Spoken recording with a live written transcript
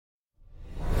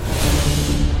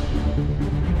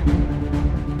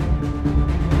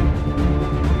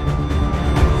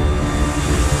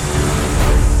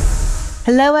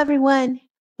Hello, everyone.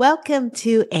 Welcome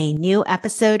to a new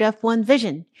episode of One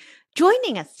Vision.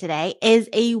 Joining us today is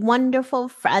a wonderful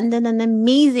friend and an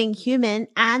amazing human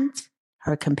and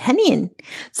her companion.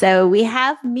 So we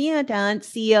have Mia Dunn,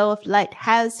 CEO of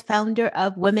Lighthouse, founder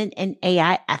of Women in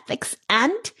AI Ethics.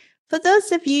 And for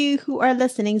those of you who are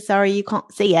listening, sorry you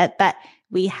can't see it, but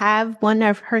we have one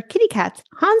of her kitty cats,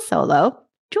 Han Solo,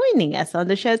 joining us on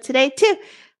the show today too.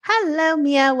 Hello,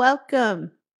 Mia.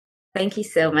 Welcome. Thank you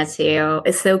so much, Theo.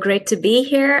 It's so great to be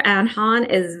here. And Han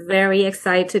is very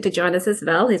excited to join us as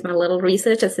well. He's my little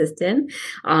research assistant.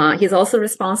 He's also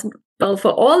responsible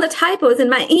for all the typos in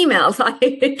my emails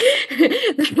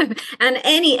and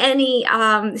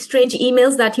any strange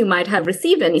emails that you might have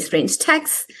received, any strange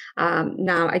texts.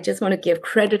 Now, I just want to give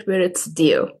credit where it's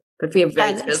due, but we are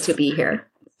very thrilled to be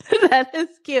here. That is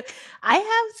cute. I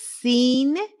have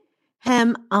seen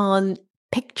him on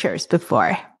pictures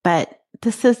before, but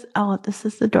this is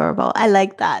adorable. I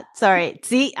like that. Sorry.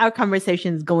 See, our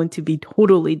conversation is going to be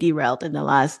totally derailed in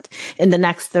the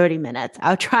next 30 minutes.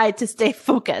 I'll try to stay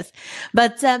focused.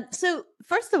 But, so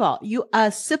first of all, you are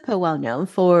super well known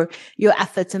for your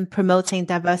efforts in promoting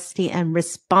diversity and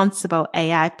responsible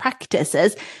AI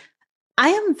practices. I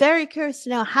am very curious to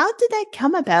know, how did that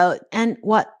come about and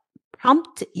what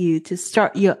prompted you to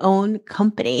start your own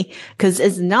company? Because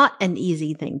it's not an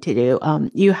easy thing to do.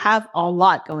 You have a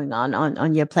lot going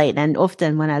on your plate. And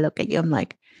often when I look at you, I'm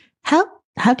like, how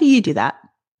do you do that?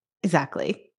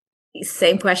 Exactly.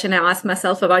 Same question I ask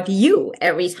myself about you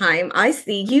every time I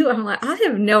see you. I'm like, I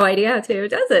have no idea how to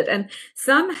does it. And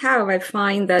somehow I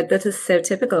find that this is so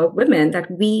typical of women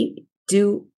that we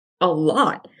do a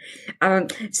lot.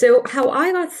 So how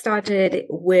I got started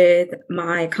with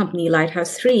my company,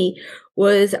 Lighthouse 3,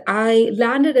 was I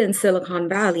landed in Silicon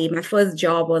Valley. My first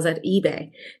job was at eBay.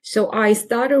 So I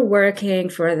started working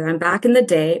for them back in the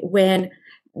day when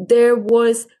there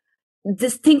was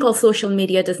this thing called social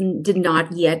media did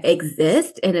not yet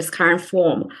exist in its current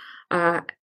form.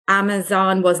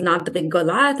 Amazon was not the big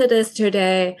Goliath it is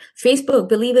today. Facebook,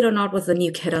 believe it or not, was the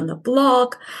new kid on the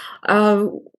block.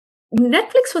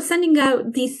 Netflix was sending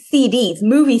out these CDs,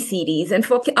 movie CDs. And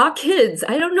for our kids,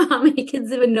 I don't know how many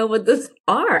kids even know what those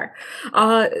are.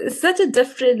 Such a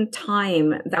different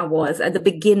time that was at the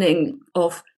beginning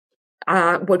of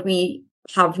what we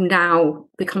have now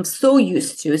become so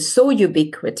used to, so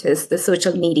ubiquitous, the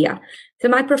social media. So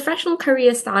my professional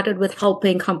career started with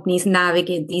helping companies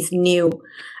navigate this new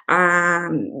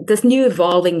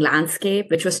evolving landscape,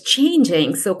 which was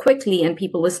changing so quickly, and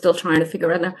people were still trying to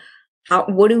figure out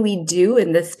what do we do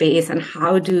in this space, and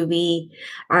how do we,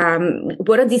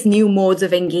 what are these new modes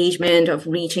of engagement, of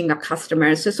reaching our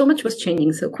customers? So much was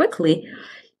changing so quickly.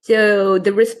 So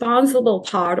the responsible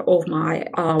part of my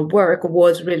work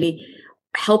was really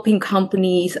helping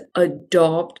companies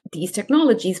adopt these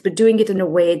technologies, but doing it in a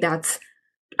way that's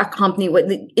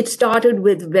it started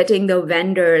with vetting the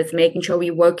vendors, making sure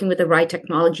we're working with the right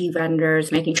technology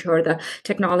vendors, making sure the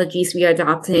technologies we are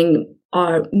adopting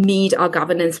meet our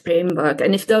governance framework.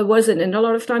 And if there wasn't, and a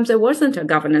lot of times there wasn't a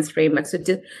governance framework, so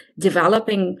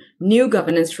developing new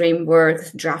governance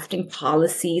frameworks, drafting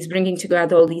policies, bringing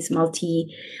together all these functional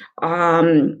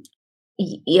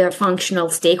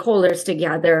stakeholders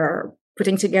together,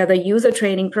 putting together user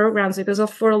training programs, because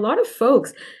for a lot of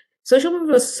folks, social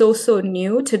media was so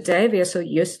new. Today, we are so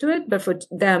used to it. But for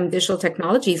them, digital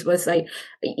technologies was like,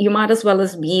 you might as well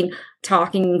have been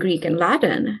talking Greek and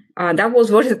Latin. That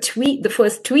was what the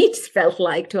first tweets felt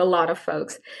like to a lot of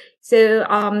folks. So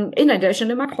in addition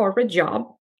to my corporate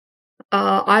job,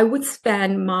 I would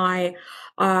spend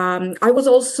I was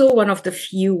also one of the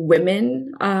few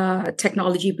women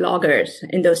technology bloggers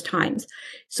in those times.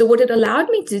 So what it allowed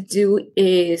me to do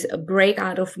is break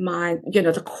out of my,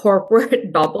 the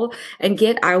corporate bubble and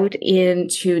get out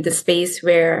into the space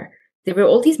where there were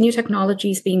all these new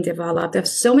technologies being developed.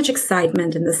 There's so much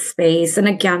excitement in this space. And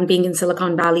again, being in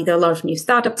Silicon Valley, there are a lot of new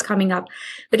startups coming up.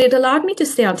 But it allowed me to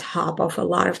stay on top of a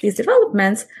lot of these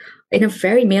developments in a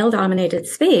very male-dominated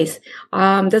space.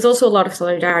 There's also a lot of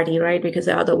solidarity, right? Because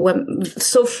there are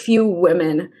so few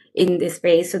women in this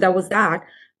space. So that was that.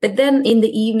 But then in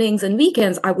the evenings and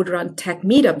weekends, I would run tech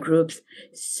meetup groups.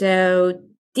 So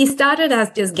these started as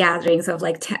just gatherings of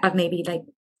maybe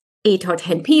 8 or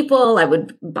 10 people. I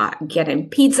would get in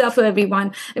pizza for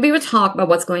everyone, and we would talk about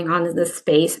what's going on in this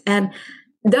space. And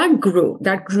that grew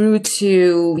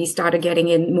to, we started getting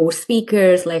in more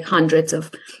speakers, like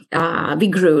we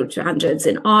grew to hundreds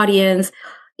in audience.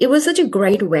 It was such a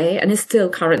great way, and it still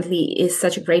currently is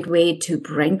such a great way to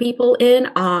bring people in,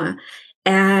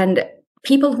 and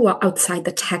people who are outside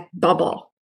the tech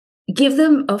bubble, give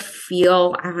them a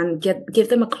feel and give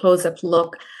them a close-up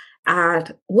look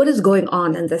at what is going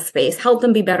on in this space, help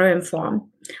them be better informed.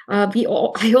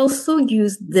 I also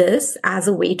use this as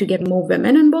a way to get more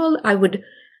women involved. I would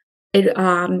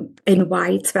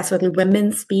invite specifically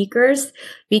women speakers,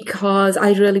 because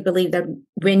I really believe that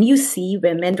when you see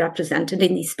women represented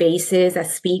in these spaces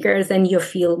as speakers, then you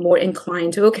feel more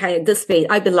inclined to, okay, this space,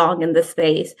 I belong in this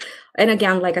space. And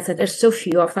again, like I said, there's so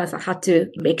few of us. I had to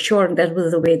make sure that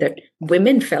was the way that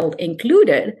women felt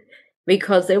included,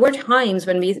 because there were times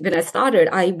when I started,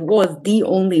 I was the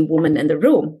only woman in the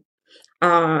room.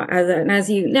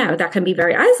 As you know, that can be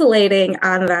very isolating.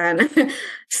 And then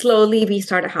slowly we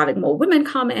started having more women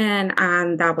come in.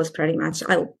 And that was pretty much,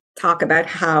 I'll talk about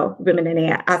how women in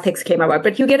AI ethics came about,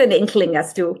 but you get an inkling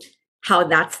as to how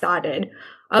that started.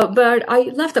 But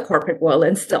I left the corporate world,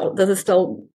 and this is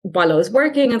still while I was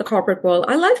working in the corporate world,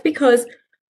 I left because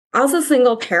as a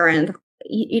single parent,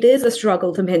 it is a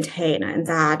struggle to maintain and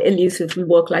that elusive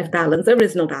work-life balance. There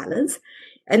is no balance.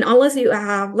 And unless you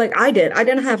have, like I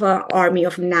didn't have an army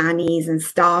of nannies and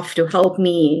staff to help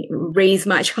me raise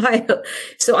my child.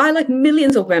 So I, like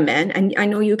millions of women, and I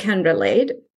know you can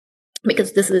relate,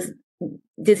 because this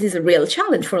is a real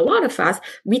challenge for a lot of us.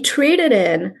 We traded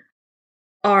in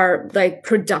our like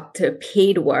productive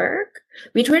paid work.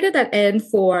 We traded that in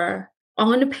for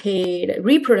unpaid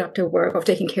reproductive work of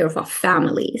taking care of our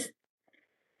families.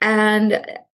 And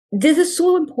this is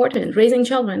so important. Raising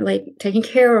children, like taking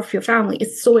care of your family,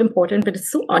 is so important, but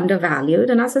it's so undervalued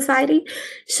in our society.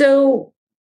 So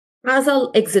as I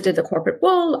exited the corporate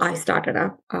world, I started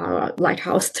up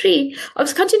Lighthouse 3. I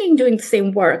was continuing doing the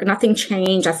same work. Nothing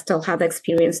changed. I still had the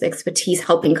experience, the expertise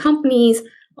helping companies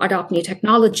adopt new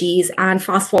technologies. And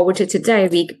fast forward to today,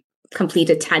 we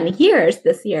completed 10 years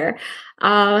this year.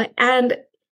 And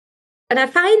I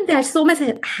find that so much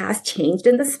has changed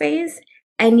in the space,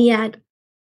 and yet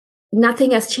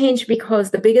nothing has changed, because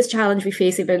the biggest challenge we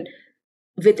face, even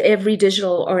with every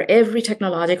digital or every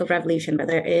technological revolution,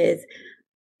 whether it is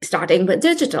starting with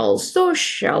digital,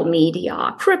 social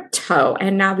media, crypto,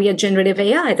 and now we have generative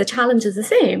AI, the challenge is the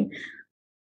same.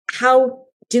 How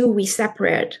do we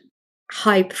separate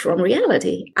hype from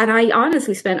reality? And I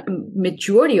honestly spent a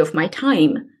majority of my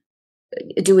time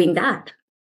doing that.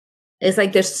 It's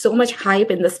like there's so much hype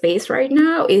in the space right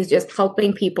now. Is just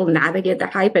helping people navigate the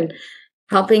hype and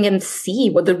helping them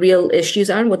see what the real issues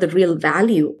are and what the real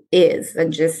value is.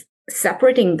 And just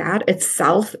separating that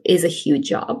itself is a huge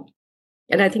job.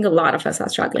 And I think a lot of us are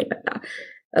struggling with that.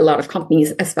 A lot of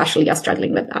companies especially are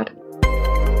struggling with that.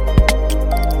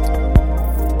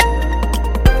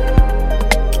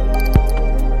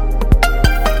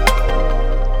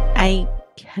 I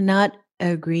cannot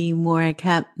agree more. I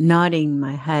kept nodding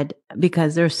my head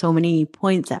because there's so many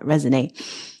points that resonate.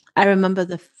 I remember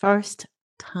the first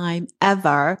time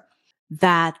ever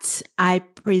that I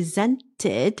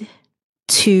presented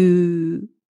to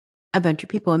a bunch of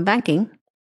people in banking.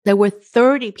 There were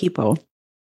 30 people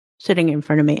sitting in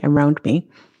front of me, around me,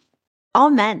 all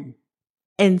men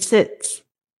in suits.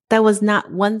 There was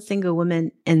not one single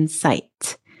woman in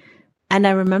sight. And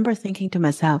I remember thinking to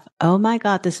myself, oh my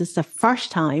God, this is the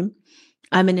first time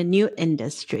I'm in a new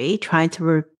industry trying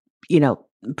to,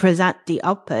 present the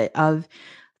output of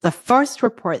the first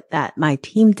report that my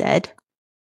team did.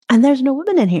 And there's no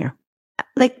women in here.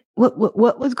 Like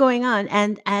what was going on?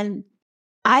 And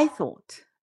I thought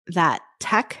that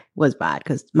tech was bad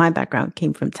because my background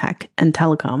came from tech and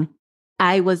telecom.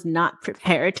 I was not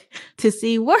prepared to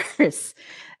see worse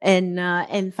in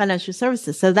financial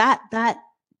services. So that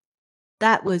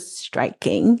was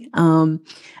striking. And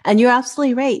you're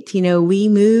absolutely right. We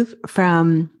move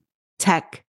from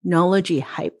technology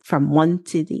hype from one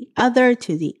to the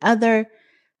other.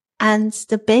 And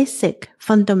the basic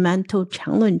fundamental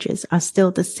challenges are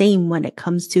still the same when it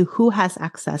comes to who has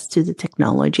access to the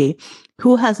technology,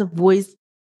 who has a voice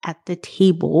at the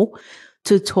table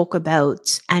to talk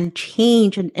about and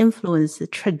change and influence the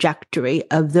trajectory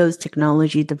of those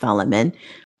technology development.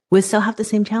 We still have the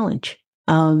same challenge.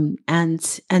 And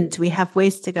we have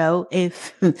ways to go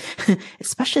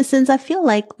especially since I feel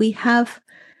like we have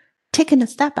taken a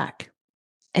step back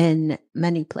in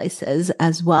many places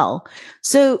as well.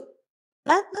 So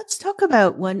let's talk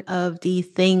about one of the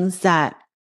things that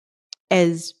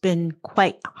has been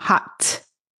quite hot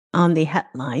on the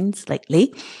headlines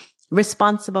lately,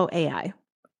 responsible AI.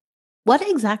 What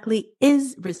exactly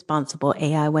is responsible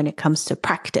AI when it comes to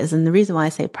practice? And the reason why I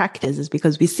say practice is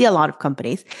because we see a lot of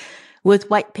companies with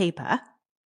white paper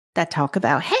that talk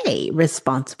about, hey,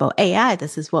 responsible AI,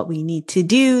 this is what we need to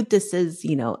do. This is,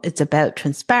 it's about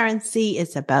transparency.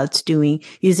 It's about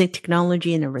using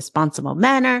technology in a responsible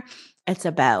manner. It's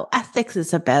about ethics.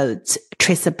 It's about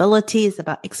traceability. It's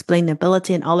about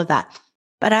explainability and all of that.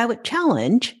 But I would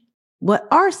challenge, what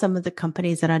are some of the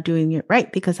companies that are doing it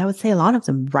right? Because I would say a lot of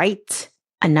them write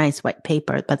a nice white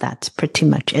paper, but that's pretty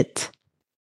much it.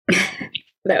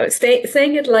 No,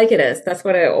 saying it like it is. That's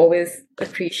what I always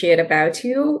appreciate about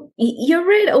you. You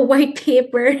read a white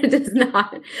paper does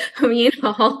not mean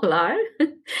a whole lot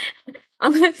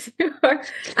unless you're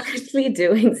actually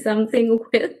doing something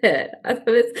with it.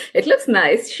 Otherwise, it looks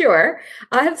nice, sure.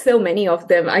 I have so many of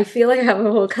them. I feel I have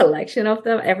a whole collection of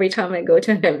them every time I go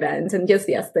to an event. And just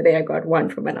yesterday, I got one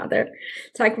from another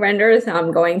tech vendor. So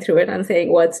I'm going through it and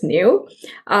saying what's new.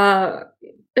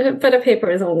 But a paper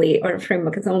is only, or a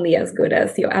framework is only as good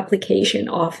as your application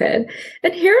of it.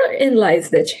 And herein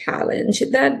lies the challenge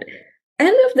that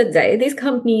end of the day, these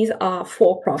companies are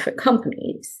for-profit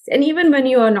companies. And even when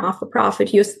you are not for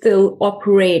profit, you're still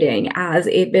operating as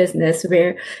a business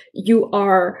where your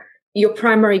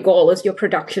primary goal is your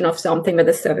production of something with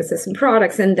the services and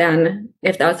products. And then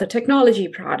if that's a technology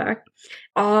product,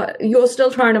 you're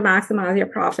still trying to maximize your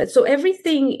profit. So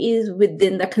everything is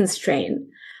within the constraint.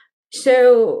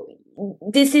 So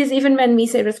this is, even when we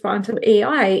say responsible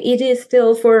AI, it is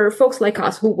still for folks like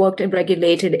us who worked in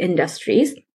regulated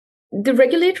industries. The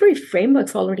regulatory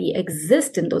frameworks already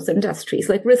exist in those industries,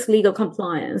 like risk legal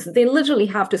compliance. They literally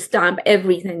have to stamp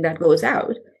everything that goes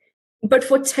out. But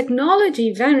for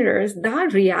technology vendors,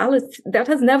 that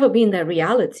has never been their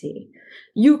reality.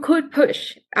 You could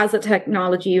push as a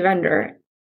technology vendor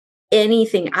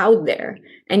anything out there,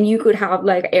 and you could have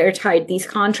like airtight these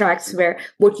contracts where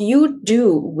what you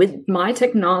do with my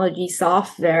technology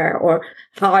software or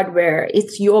hardware,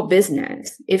 it's your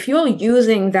business. If you're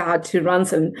using that to run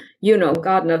some,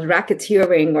 God knows,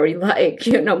 racketeering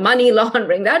or money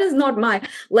laundering, that is not my,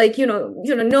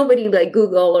 nobody like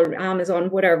Google or Amazon,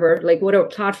 whatever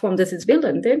platform this is built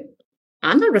on,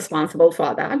 I'm not responsible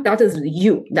for that. That is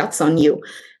you. That's on you.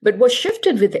 But what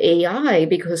shifted with AI,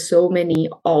 because so many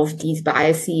of these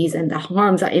biases and the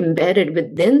harms are embedded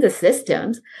within the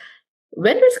systems,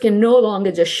 vendors can no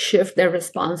longer just shift their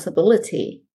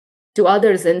responsibility to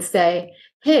others and say,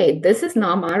 hey, this is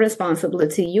not my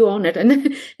responsibility. You own it.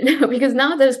 And because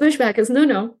now there's pushback is,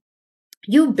 no,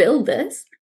 you build this.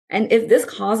 And if this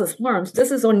causes harms,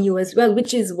 this is on you as well,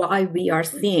 which is why we are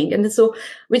seeing. And so,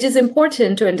 which is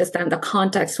important to understand the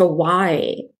context for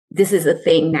why this is a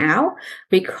thing now,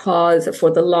 because for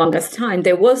the longest time,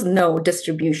 there was no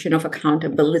distribution of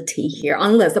accountability here,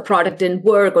 unless the product didn't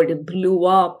work or it blew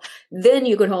up, then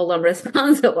you could hold them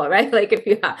responsible, right? Like if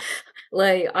you have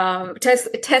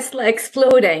Tesla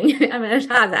exploding. I mean,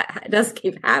 it does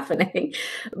keep happening,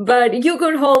 but you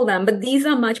could hold them. But these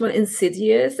are much more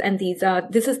insidious, and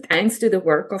this is thanks to the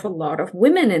work of a lot of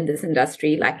women in this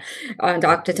industry, like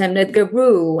Dr. Timnit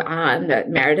Gebru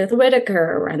and Meredith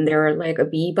Whittaker, and there are like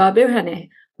Abiba Birhane,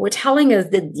 who are telling us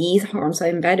that these harms are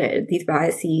embedded, these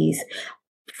biases,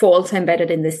 faults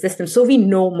embedded in the system. So we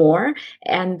know more.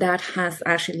 And that has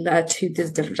actually led to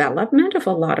this development of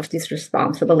a lot of these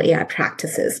responsible AI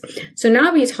practices. So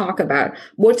now we talk about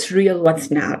what's real,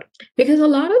 what's not. Because a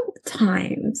lot of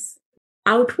times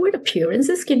outward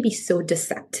appearances can be so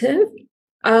deceptive.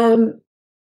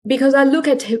 Because I look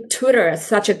at Twitter as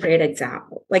such a great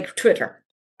example. Like Twitter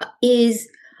is...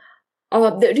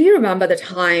 do you remember the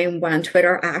time when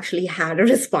Twitter actually had a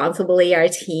responsible AI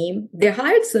team? They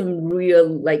hired some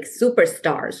real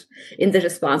superstars in the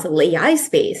responsible AI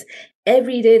space.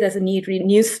 Every day there's a new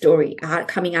news story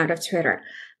coming out of Twitter.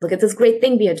 Look at this great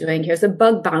thing we are doing. Here's the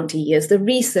bug bounty. Here's the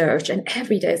research. And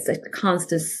every day it's like a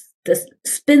constant this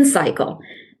spin cycle.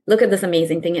 Look at this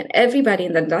amazing thing. And everybody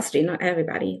in the industry, not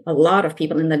everybody, a lot of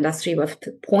people in the industry were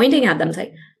pointing at them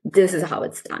saying, this is how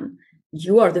it's done.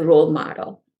 You are the role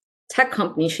model. Tech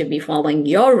companies should be following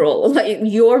your role,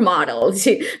 your model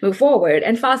to move forward.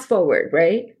 And fast forward,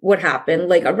 right? What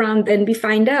happened? Around then we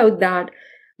find out that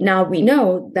now we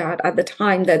know that at the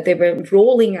time that they were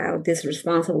rolling out this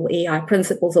responsible AI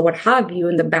principles or what have you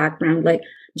in the background,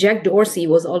 Jack Dorsey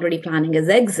was already planning his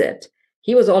exit.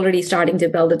 He was already starting to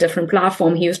build a different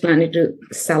platform. He was planning to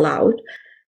sell out.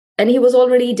 And he was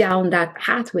already down that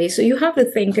pathway. So you have to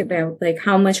think about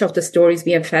how much of the stories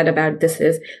we have fed about this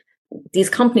is these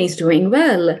companies doing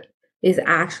well is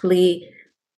actually,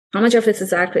 how much of it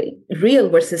is actually real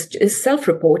versus is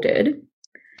self-reported.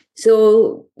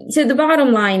 So the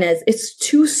bottom line is it's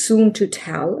too soon to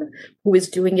tell who is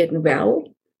doing it well.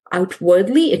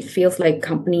 Outwardly, it feels like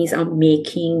companies are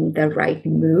making the right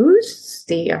moves.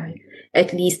 They are,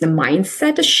 at least the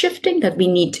mindset is shifting that we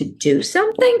need to do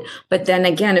something. But then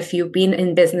again, if you've been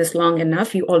in business long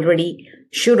enough, you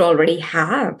should already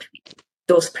have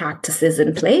those practices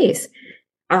in place.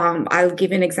 I'll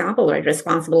give you an example, right?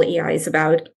 Responsible AI is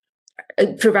about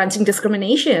preventing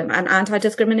discrimination, and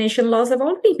anti-discrimination laws have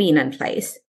already been in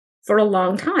place for a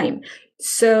long time.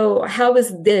 So how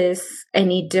is this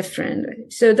any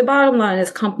different? So the bottom line is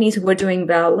companies who were doing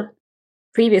well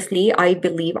previously, I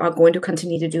believe, are going to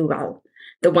continue to do well.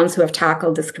 The ones who have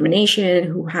tackled discrimination,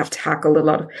 who have tackled a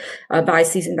lot of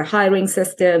biases in the hiring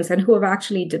systems, and who have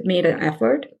actually made an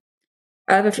effort,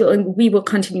 I have a feeling we will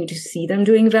continue to see them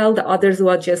doing well. The others who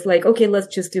are just like, okay,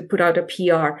 let's just put out a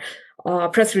PR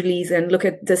press release and look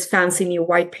at this fancy new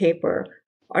white paper,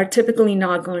 are typically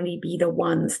not going to be the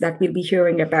ones that we'll be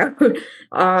hearing about.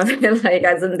 Like,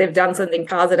 as in they've done something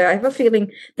positive. I have a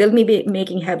feeling they'll be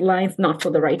making headlines not for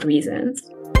the right reasons.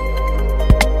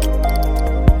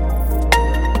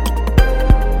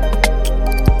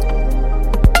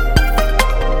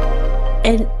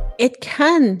 And it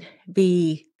can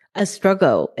be a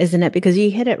struggle, isn't it? Because you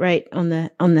hit it right on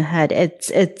the head.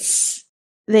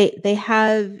 They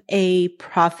have a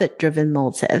profit-driven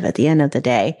motive at the end of the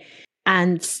day.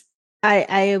 And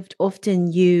I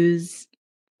often use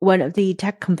one of the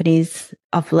tech companies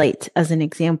of late as an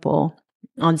example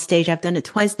on stage. I've done it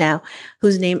twice now,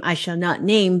 whose name I shall not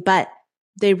name, but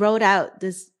they rolled out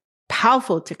this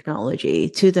powerful technology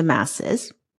to the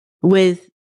masses with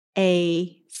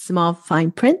a small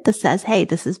fine print that says, hey,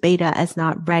 this is beta, it's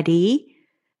not ready.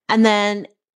 And then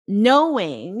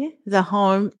knowing the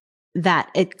harm that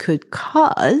it could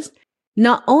cause,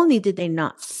 not only did they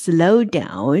not slow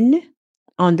down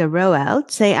on the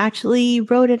rollout, they actually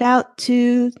rolled it out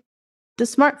to the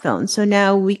smartphone. So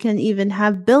now we can even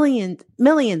have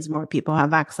millions more people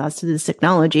have access to this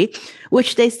technology,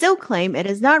 which they still claim it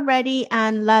is not ready.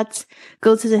 And let's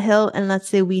go to the hill and let's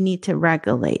say we need to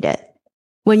regulate it.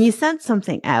 When you send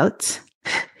something out,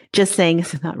 just saying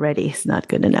it's not ready is not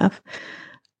good enough.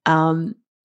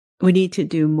 We need to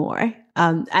do more.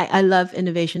 I love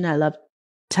innovation. I love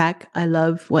tech. I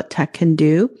love what tech can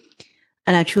do.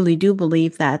 And I truly do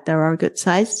believe that there are good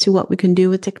sides to what we can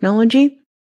do with technology.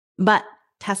 But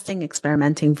testing,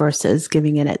 experimenting versus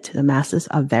giving it to the masses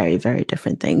are very, very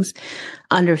different things.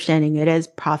 Understanding it is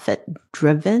profit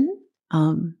driven.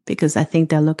 Because I think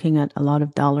they're looking at a lot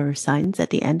of dollar signs at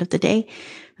the end of the day.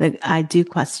 Like, I do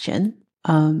question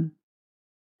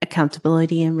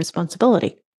accountability and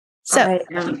responsibility. So,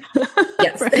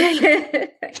 yes.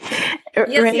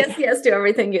 Yes to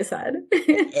everything you said.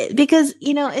 Because,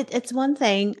 it's one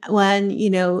thing when,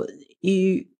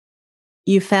 you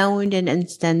found an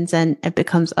instance and it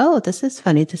becomes, oh, this is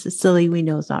funny, this is silly, we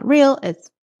know it's not real,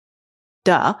 it's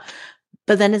duh.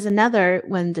 But then there's another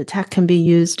when the tech can be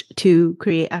used to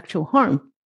create actual harm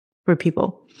for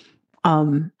people.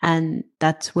 And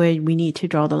that's where we need to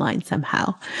draw the line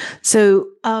somehow. So,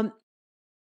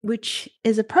 which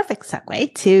is a perfect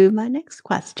segue to my next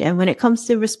question. When it comes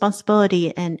to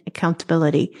responsibility and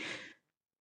accountability,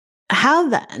 how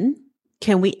then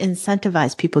can we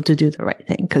incentivize people to do the right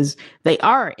thing? Because they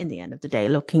are, in the end of the day,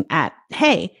 looking at,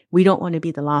 hey, we don't want to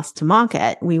be the last to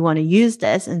market. We want to use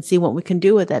this and see what we can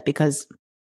do with it because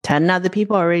 10 other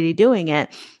people are already doing it.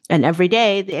 And every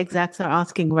day the execs are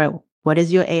asking, well, what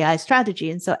is your AI strategy?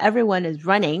 And so everyone is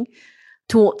running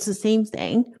towards the same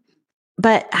thing.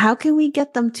 But how can we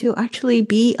get them to actually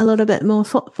be a little bit more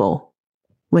thoughtful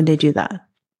when they do that?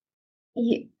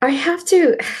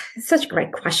 Such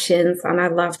great questions. And I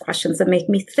love questions that make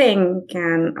me think.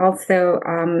 And also,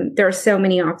 there are so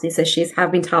many of these issues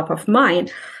have been top of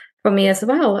mind for me as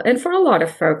well. And for a lot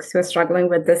of folks who are struggling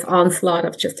with this onslaught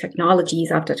of just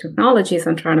technologies after technologies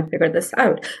and trying to figure this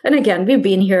out. And again, we've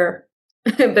been here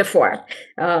before.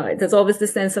 There's always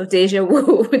this sense of deja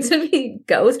vu to we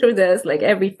go through this like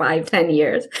every 5-10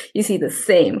 years. You see the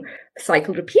same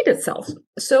cycle repeat itself.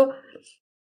 So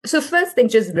first thing,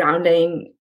 just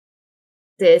grounding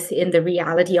this in the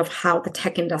reality of how the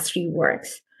tech industry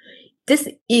works. This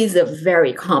is a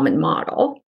very common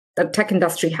model that the tech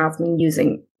industry has been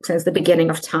using since the beginning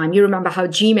of time. You remember how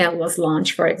Gmail was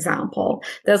launched, for example.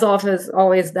 There's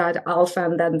always that alpha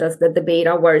and then there's the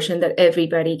beta version that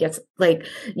everybody gets, like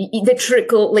the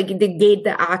trickle, like they gate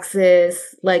the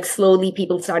access, like slowly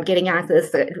people start getting access.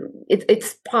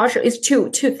 It's partial. It's two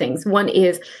things. One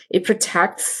is it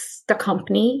protects the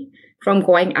company from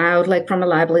going out, like from a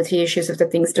liability issues if the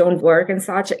things don't work and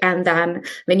such. And then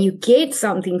when you gate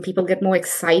something, people get more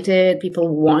excited. People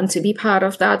want to be part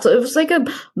of that. So it was like a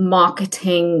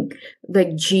marketing,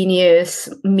 like genius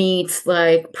meets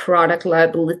like product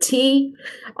liability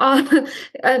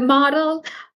model.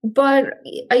 But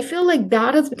I feel like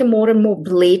that has become more and more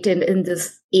blatant in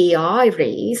this AI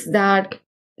race that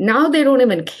now they don't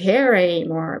even care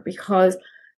anymore because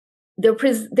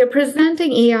they're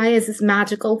presenting AI as this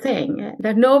magical thing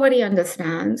that nobody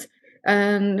understands,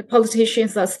 and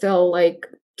politicians are still like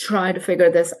trying to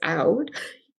figure this out.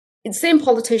 Same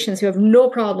politicians who have no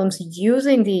problems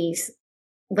using these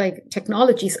like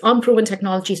technologies, unproven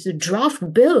technologies, to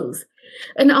draft bills.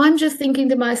 And I'm just thinking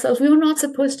to myself, we were not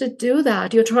supposed to do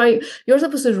that. You're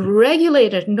supposed to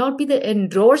regulate it, not be the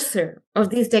endorser of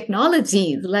these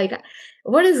technologies. Like,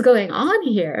 what is going on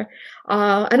here?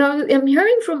 And I'm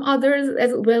hearing from others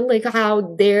as well, like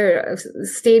how their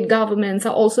state governments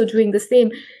are also doing the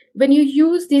same. When you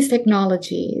use these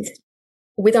technologies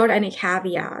without any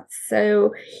caveats,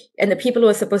 and the people who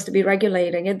are supposed to be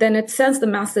regulating it, then it sends the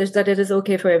message that it is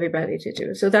okay for everybody to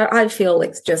do. So that I feel like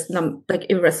it's just like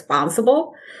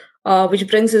irresponsible, which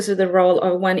brings us to the role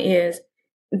of one is,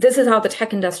 this is how the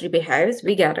tech industry behaves.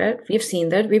 We get it. We've seen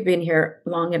that. We've been here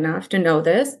long enough to know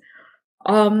this.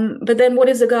 But then what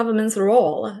is the government's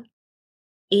role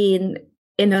in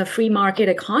a free market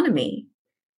economy?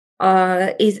 We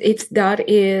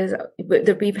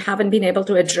haven't been able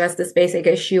to address this basic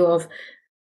issue of,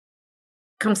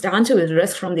 comes down to is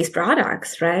risk from these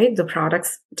products, right? The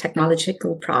products, technology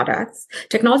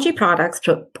products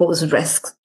pose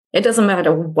risks. It doesn't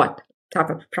matter what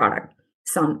type of product.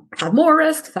 Some have more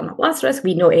risk, some have less risk.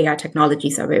 We know AI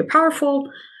technologies are very powerful,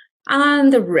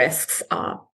 and the risks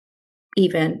are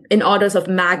even in orders of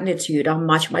magnitude are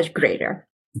much, much greater.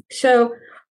 So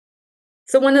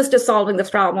one is just solving this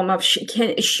problem of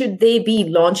should they be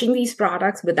launching these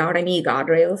products without any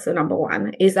guardrails? So number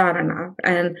one, is that enough?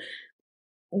 And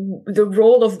the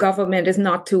role of government is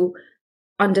not to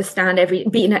understand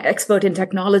be an expert in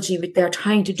technology, which they're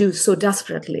trying to do so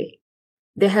desperately.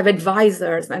 They have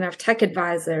advisors and have tech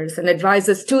advisors and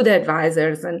advisors to the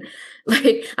advisors. And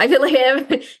like, I feel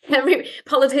like every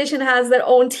politician has their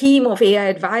own team of AI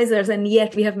advisors, and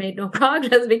yet we have made no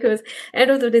progress because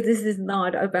end of the day, this is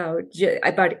not about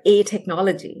a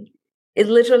technology. It's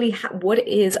literally what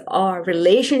is our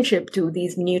relationship to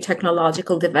these new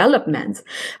technological developments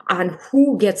and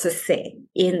who gets a say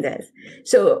in this.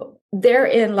 So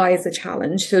therein lies the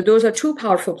challenge. So those are two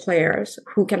powerful players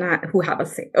who have a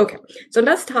say. Okay, so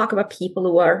let's talk about people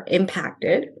who are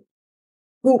impacted,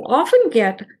 who often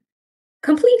get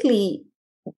completely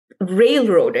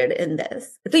railroaded in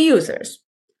this. The users,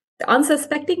 the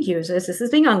unsuspecting users. This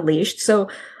is being unleashed. So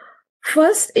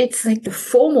first, it's like the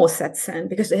FOMO sets in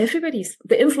because the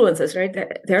influencers, right?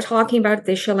 They're talking about it,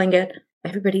 they're shilling it.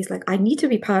 Everybody's like, I need to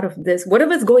be part of this.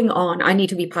 Whatever's going on, I need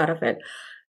to be part of it.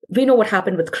 We know what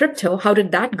happened with crypto. How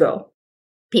did that go?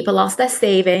 People lost their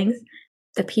savings.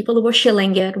 The people who were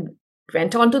shilling it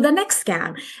went on to the next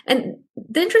scam. And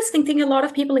the interesting thing, a lot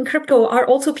of people in crypto are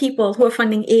also people who are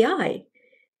funding AI.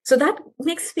 So that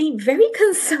makes me very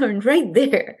concerned right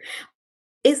there.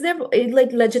 Is there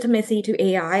like legitimacy to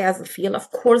AI as a field?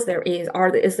 Of course there is.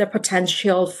 Is there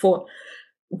potential for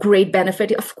great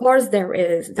benefit? Of course there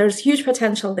is. There's huge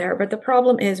potential there. But the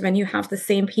problem is when you have the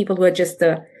same people who are just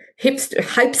the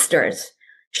hypesters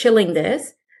shilling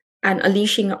this and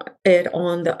unleashing it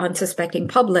on the unsuspecting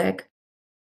public,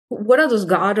 what are those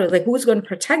guardrails? Like, who's going to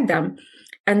protect them?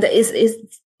 And is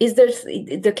there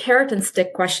the carrot and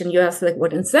stick question you asked, like,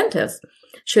 what incentives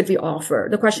should we offer?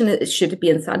 The question is, should it be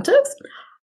incentives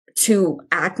to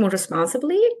act more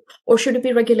responsibly, or should it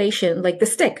be regulation, like the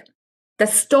stick, that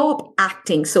stop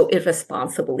acting so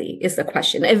irresponsibly is the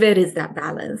question, if it is that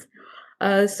balance.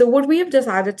 So what we have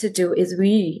decided to do is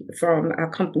we, from a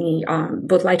company,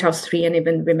 both Lighthouse 3 and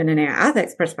even Women in AI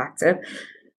Ethics perspective,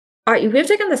 we have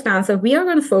taken the stance that we are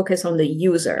going to focus on the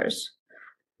users,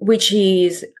 which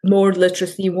is more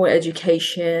literacy, more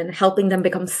education, helping them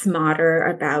become smarter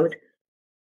about,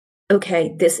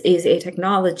 okay, this is a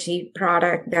technology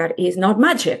product that is not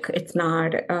magic. It's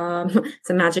not, it's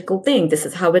a magical thing. This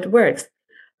is how it works.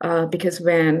 Because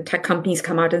when tech companies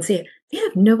come out and say, they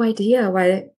have no idea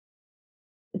why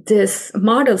this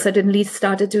model suddenly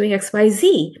started doing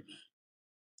XYZ,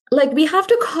 like, we have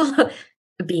to call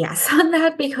BS on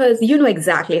that, because you know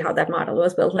exactly how that model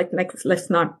was built. Like let's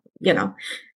not,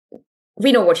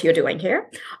 we know what you're doing here.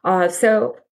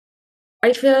 So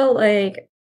I feel like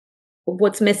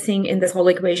what's missing in this whole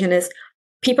equation is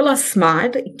people are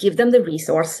smart, give them the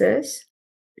resources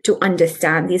to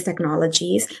understand these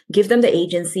technologies, give them the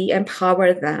agency,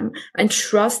 empower them, and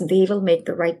trust they will make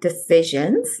the right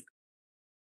decisions.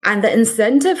 And the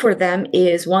incentive for them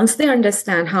is, once they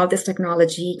understand how this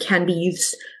technology can be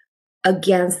used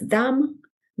against them,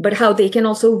 but how they can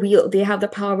also they have the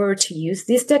power to use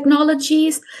these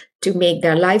technologies to make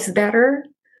their lives better,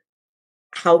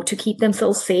 how to keep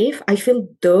themselves safe. I feel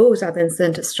those are the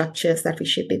incentive structures that we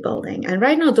should be building. And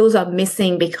right now, those are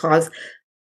missing because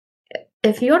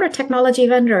if you're a technology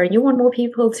vendor and you want more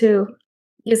people to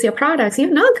use your products, you're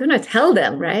not going to tell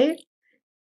them, right?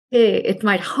 Hey, it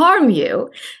might harm you.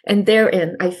 And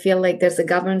therein, I feel like there's a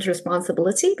government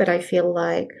responsibility, but I feel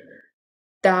like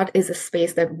that is a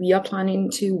space that we are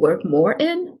planning to work more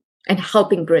in and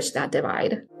helping bridge that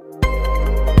divide.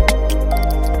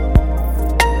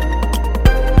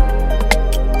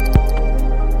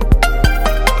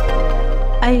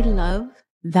 I love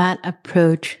that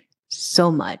approach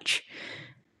so much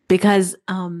because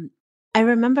I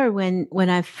remember when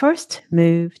I first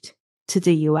moved to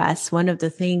the US, one of the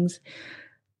things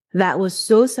that was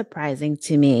so surprising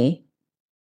to me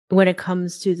when it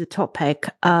comes to the topic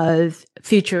of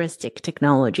futuristic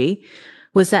technology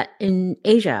was that in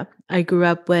Asia, I grew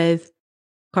up with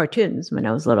cartoons when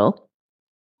I was little.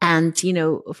 And,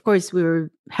 of course, we were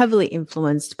heavily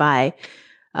influenced by,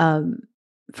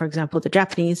 for example, the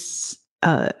Japanese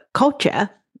culture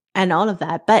and all of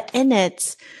that. But in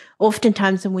it,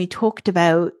 oftentimes when we talked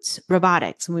about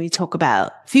robotics, when we talk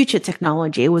about future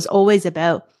technology, it was always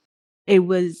about,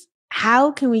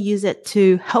 how can we use it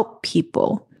to help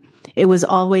people? It was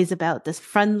always about this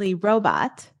friendly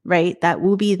robot, right? That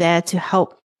will be there to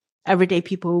help everyday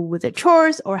people with their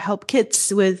chores or help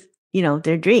kids with,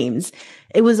 their dreams.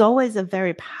 It was always a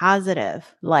very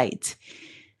positive light.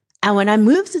 And when I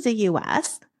moved to the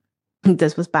US,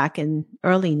 this was back in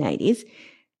early 90s,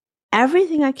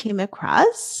 everything I came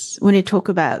across when you talk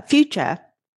about future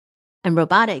and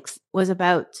robotics was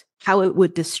about how it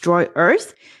would destroy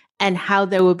Earth and how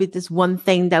there will be this one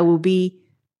thing that will be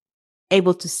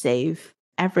able to save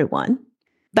everyone.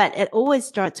 But it always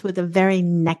starts with a very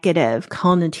negative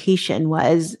connotation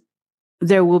was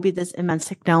there will be this immense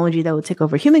technology that will take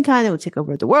over humankind, that will take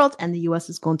over the world, and the US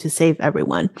is going to save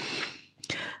everyone.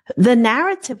 The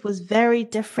narrative was very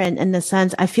different in the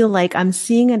sense I feel like I'm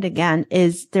seeing it again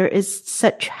is there is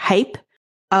such hype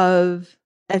of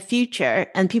a future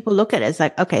and people look at it as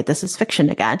like, okay, this is fiction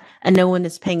again. And no one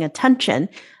is paying attention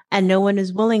and no one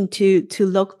is willing to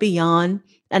look beyond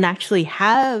and actually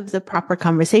have the proper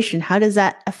conversation. How does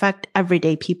that affect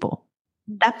everyday people?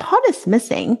 That part is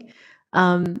missing.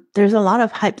 There's a lot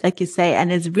of hype, like you say,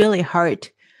 and it's really hard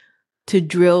to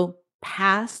drill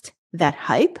past that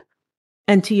hype.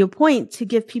 And to your point, to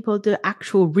give people the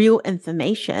actual real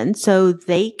information so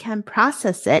they can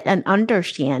process it and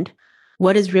understand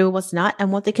what is real, what's not,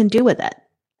 and what they can do with it.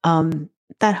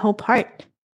 That whole part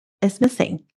is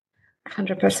missing.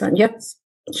 100%. Yes.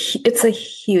 It's a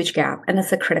huge gap and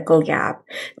it's a critical gap.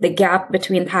 The gap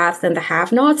between the haves and the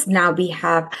have-nots. Now we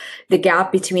have the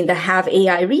gap between the have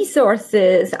AI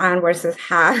resources and versus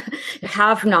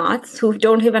have-nots who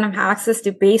don't even have access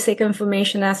to basic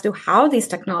information as to how these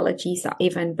technologies are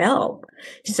even built.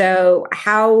 So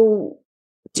how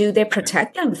do they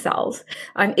protect themselves?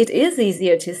 And it is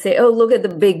easier to say, oh, look at the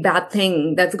big bad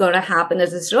thing that's going to happen to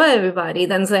destroy everybody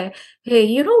than say, hey,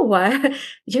 you know what?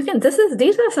 These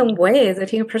are some ways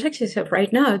that you can protect yourself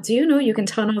right now. Do you know you can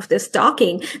turn off this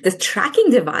tracking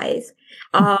device,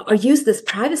 or use this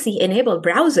privacy enabled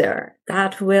browser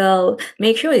that will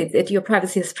make sure that your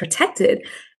privacy is protected?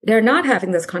 They're not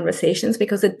having those conversations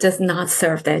because it does not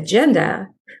serve the agenda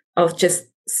of just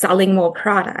selling more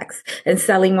products and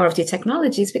selling more of the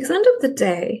technologies, because end of the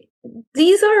day,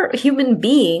 these are human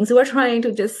beings who are trying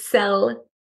to just sell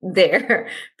their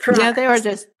products. Yeah, they are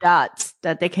just dots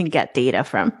that they can get data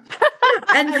from.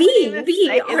 And we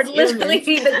are literally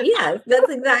yes,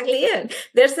 that's exactly it.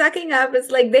 They're sucking up.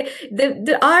 It's like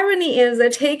the irony is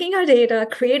they're taking our data,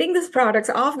 creating these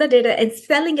products off the data and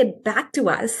selling it back to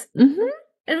us. Mm-hmm.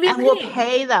 And we'll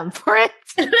pay them for it.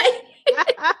 Right?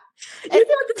 You know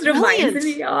what this reminds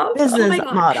me of? Business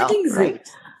model. Petting zoos. Right.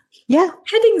 Yeah.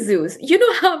 Petting zoos. You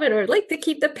know how it is. Like they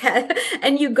keep the pet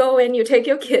and you go in, you take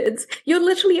your kids, you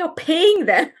literally are paying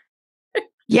them.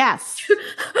 Yes.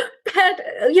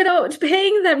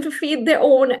 Paying them to feed their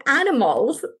own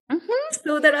animals. Mm-hmm.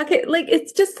 So that, okay, like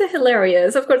it's just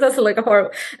hilarious. Of course, that's like a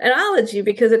horrible analogy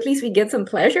because at least we get some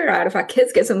pleasure out of our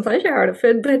kids, get some pleasure out of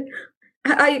it. But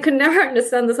I could never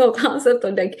understand this whole concept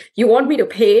of like, you want me to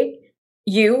pay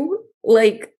you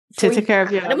like to take care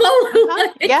of your animal?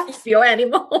 Yes, your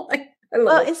animal.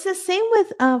 Well, it's the same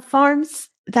with farms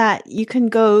that you can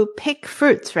go pick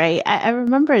fruits, right? I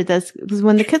remember this because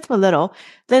when the kids were little,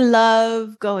 they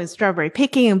love going strawberry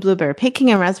picking and blueberry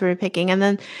picking and raspberry picking. And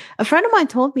then a friend of mine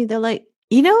told me, they're like,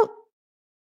 you're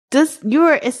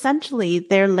essentially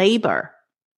their labor,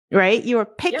 right? You're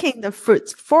picking the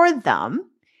fruits for them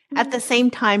at the same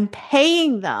time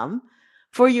paying them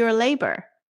for your labor.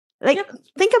 Like,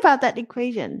 think about that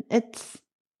equation. It's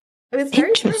very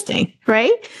interesting,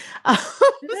 right?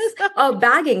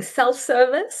 Bagging,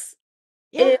 self-service.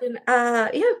 Yeah.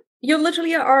 You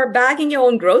literally are bagging your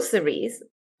own groceries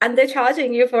and they're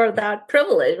charging you for that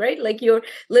privilege, right? Like you're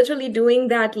literally doing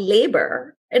that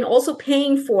labor and also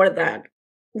paying for that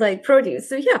like produce.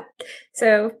 So yeah.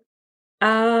 So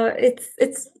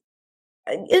it's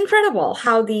incredible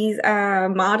how these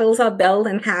models are built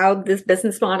and how these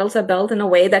business models are built in a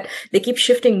way that they keep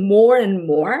shifting more and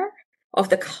more of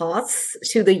the costs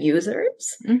to the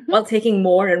users while taking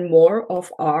more and more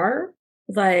of our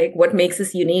like what makes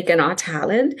us unique and our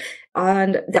talent.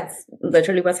 And that's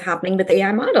literally what's happening with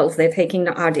AI models. They're taking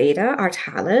our data, our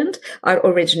talent, our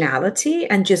originality,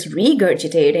 and just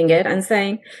regurgitating it and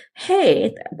saying,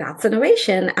 hey, that's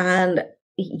innovation and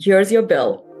here's your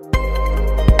bill.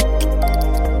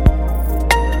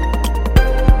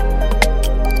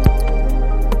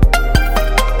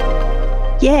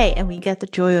 Yay, and we get the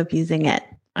joy of using it.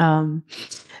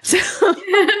 So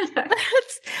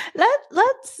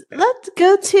let's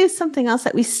go to something else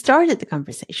that we started the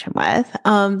conversation with.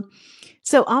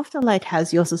 So after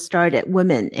Lighthouse, you also started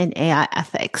Women in AI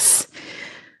Ethics.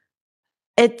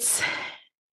 It's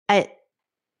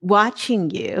watching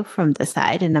you from the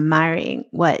side and admiring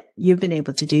what you've been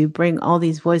able to do, bring all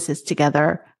these voices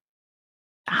together,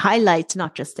 highlight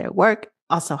not just their work,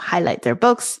 also highlight their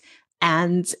books,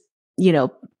 and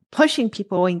pushing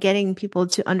people and getting people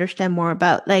to understand more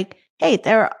about like, hey,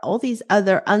 there are all these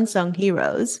other unsung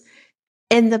heroes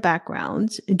in the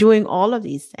background doing all of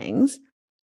these things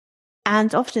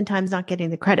and oftentimes not getting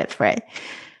the credit for it.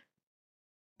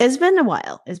 It's been a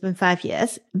while. It's been 5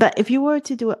 years. But if you were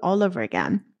to do it all over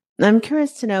again, I'm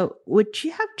curious to know, would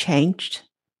you have changed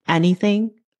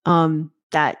anything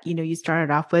that, you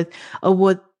started off with?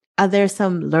 Or are there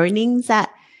some learnings that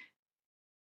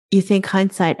you think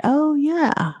hindsight, oh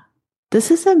yeah, this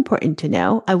is important to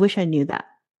know. I wish I knew that.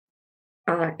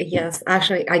 Yes,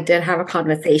 actually, I did have a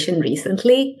conversation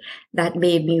recently that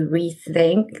made me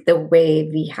rethink the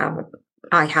way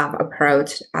I have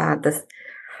approached this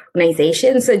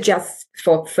organization. So just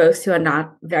for folks who are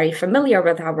not very familiar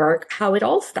with our work, how it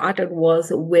all started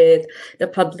was with the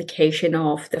publication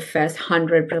of the first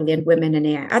 100 Brilliant Women in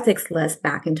AI Ethics list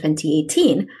back in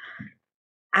 2018.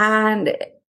 And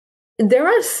there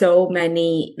are so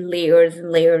many layers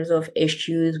and layers of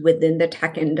issues within the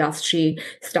tech industry,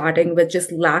 starting with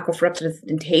just lack of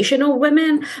representation of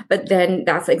women. But then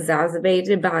that's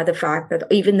exacerbated by the fact that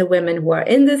even the women who are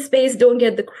in this space don't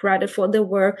get the credit for their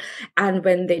work. And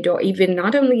when they don't, even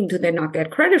not only do they not get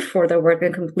credit for their work,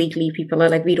 and completely people are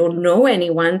like, we don't know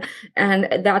anyone. And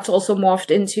that's also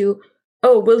morphed into,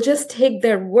 oh, we'll just take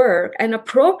their work and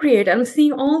appropriate. I'm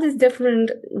seeing all these different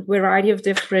variety of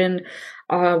different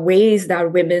ways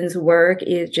that women's work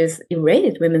is just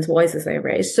erased, women's voices are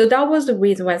erased. So that was the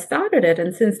reason why I started it.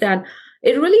 And since then,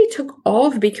 it really took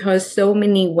off because so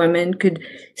many women could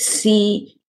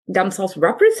see themselves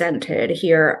represented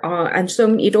here. And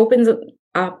so it opens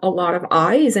up a lot of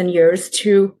eyes and ears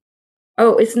to,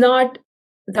 oh, it's not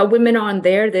that women aren't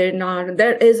there. They're not.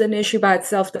 There is an issue by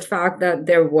itself. The fact that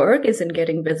their work isn't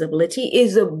getting visibility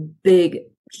is a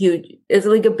is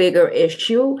like a bigger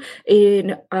issue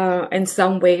in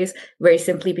some ways, very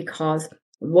simply because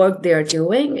work they're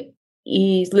doing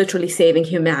is literally saving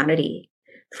humanity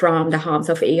from the harms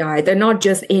of AI. They're not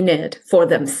just in it for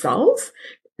themselves.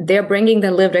 They're bringing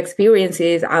the lived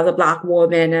experiences as a Black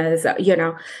woman, as,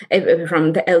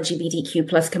 from the LGBTQ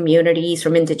plus communities,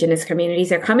 from Indigenous communities.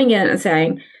 They're coming in and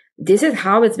saying, this is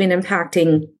how it's been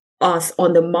impacting us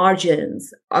on the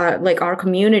margins, like our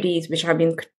communities, which have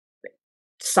been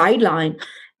sidelined.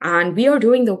 And we are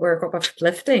doing the work of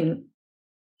uplifting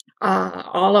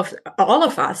all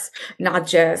of us, not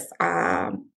just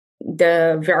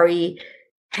the very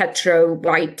hetero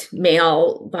white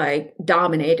male like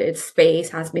dominated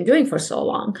space has been doing for so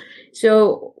long.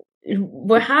 So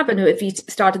what happened if we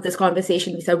started this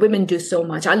conversation, we said women do so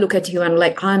much. I look at you and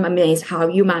like, I'm amazed how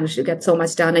you managed to get so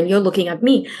much done, and you're looking at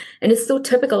me, and it's so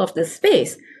typical of this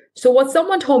space. So what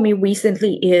someone told me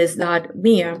recently is that,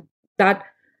 Mia, that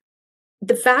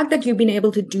the fact that you've been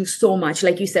able to do so much,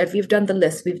 like you said, we've done the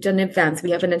list, we've done events, we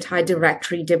have an entire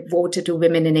directory devoted to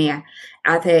women in AI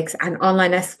ethics and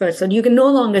online experts. So you can no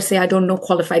longer say, I don't know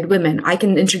qualified women. I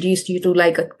can introduce you to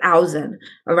like 1,000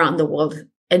 around the world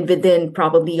and within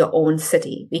probably your own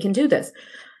city. We can do this.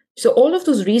 So all of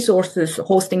those resources,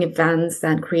 hosting events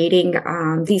and creating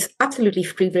these absolutely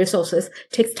free resources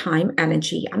takes time,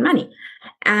 energy, and money.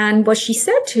 And what she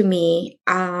said to me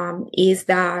is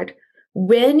that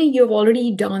when you've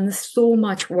already done so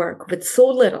much work with so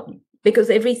little, because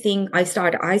everything I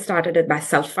started it by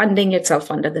self-funding it,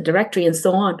 self-funded the directory and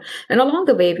so on. And along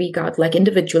the way, we got like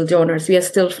individual donors. We are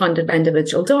still funded by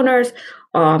individual donors.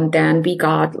 Then we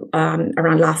got,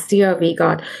 around last year, we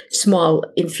got small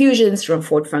infusions from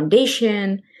Ford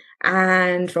Foundation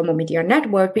and from Omidyar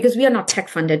Network, because we are not tech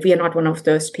funded. We are not one of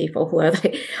those people who are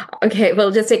like, okay,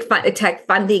 we'll just take tech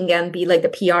funding and be like the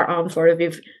PR arm for it.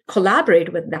 We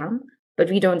collaborate with them, but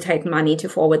we don't take money to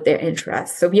forward their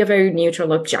interests. So we are very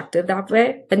neutral, objective that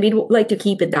way, and we'd like to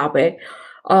keep it that way.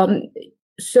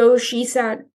 So she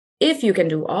said, if you can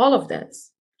do all of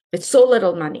this with so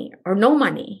little money or no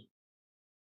money,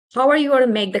 how are you going to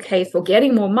make the case for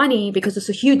getting more money? Because it's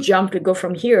a huge jump to go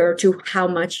from here to how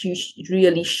much you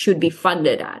really should be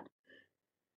funded at.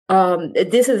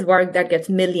 This is work that gets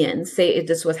millions. Say if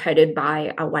this was headed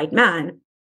by a white man,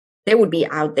 they would be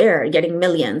out there getting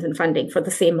millions in funding for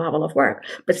the same level of work.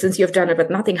 But since you've done it with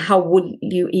nothing, how would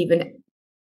you even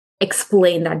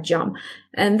explain that jump?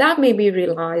 And that made me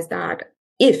realize that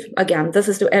if, again, this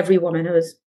is to every woman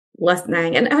who's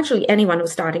listening, and actually anyone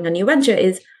who's starting a new venture,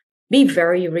 is be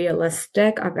very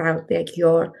realistic about like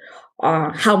your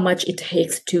how much it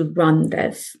takes to run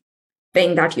this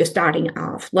thing that you're starting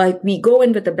off. Like, we go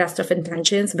in with the best of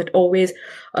intentions, but always,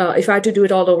 if I had to do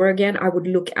it all over again, I would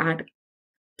look at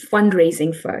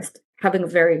fundraising first, having a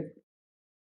very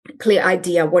clear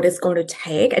idea what it's going to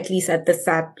take, at least at the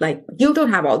start. Like, you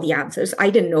don't have all the answers.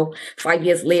 I didn't know 5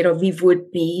 years later we would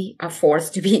be a force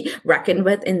to be reckoned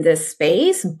with in this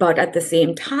space, but at the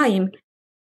same time,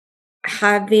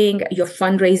 having your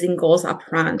fundraising goals up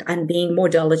front and being more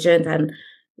diligent and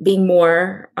being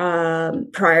more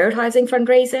prioritizing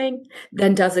fundraising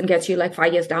then doesn't get you like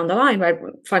 5 years down the line where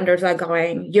funders are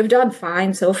going, you've done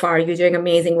fine so far, you're doing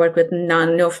amazing work with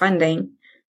no funding.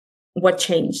 What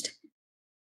changed?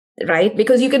 Right?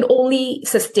 Because you can only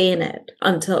sustain it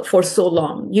until for so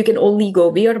long. You can only go,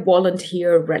 we are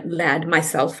volunteer led,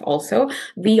 myself also.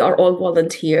 We are all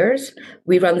volunteers.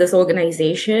 We run this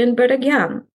organization, but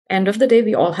again, end of the day,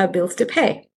 we all have bills to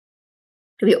pay.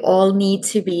 We all need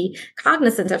to be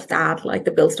cognizant of that. Like,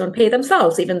 the bills don't pay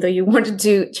themselves, even though you wanted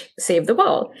to save the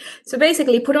world. So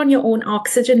basically, put on your own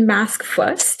oxygen mask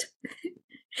first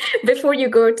before you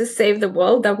go to save the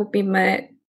world. That would be my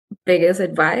biggest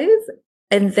advice.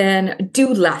 And then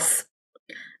do less.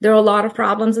 There are a lot of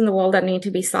problems in the world that need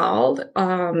to be solved.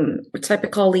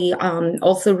 Typically,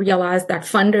 also realize that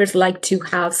funders like to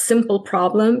have simple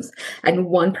problems and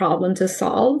one problem to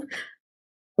solve,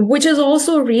 which is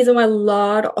also a reason why a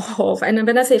lot of, and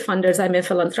when I say funders, I mean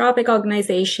philanthropic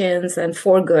organizations and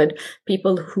for good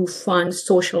people who fund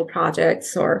social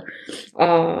projects or,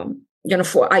 for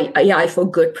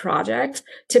good projects,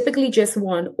 typically just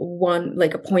want one,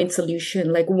 like a point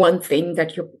solution, like one thing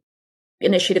that your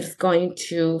initiative is going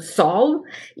to solve,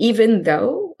 even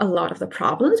though a lot of the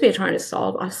problems we are trying to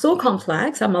solve are so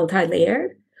complex, are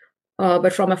multi-layered,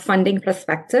 but from a funding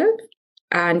perspective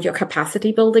and your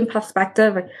capacity building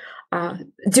perspective,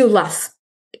 do less.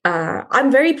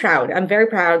 I'm very proud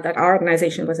that our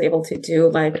organization was able to do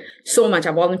like so much.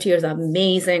 Our volunteers are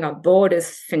amazing. Our board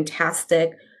is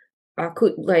fantastic.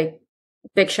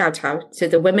 Big shout out to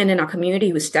the women in our community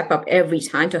who step up every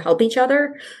time to help each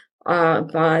other.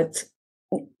 But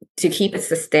to keep it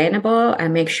sustainable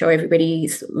and make sure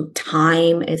everybody's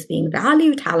time is being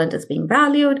valued, talent is being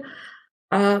valued,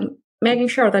 making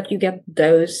sure that you get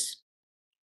those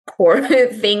core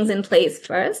things in place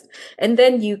first, and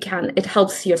then it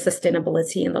helps your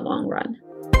sustainability in the long run.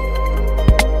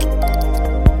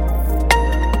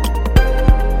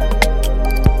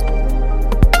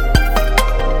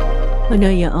 Know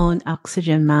your own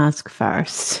oxygen mask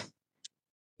first.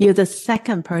 You're the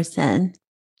second person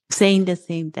saying the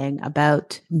same thing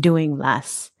about doing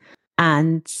less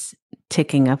and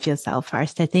taking of yourself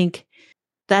first. I think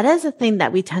that is a thing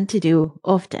that we tend to do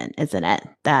often, isn't it?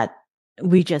 That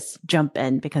we just jump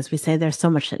in because we say there's so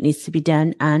much that needs to be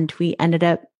done, and we ended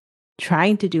up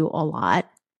trying to do a lot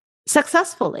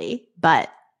successfully. But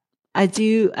I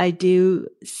do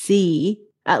see,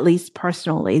 at least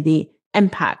personally, the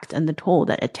impact and the toll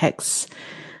that it takes.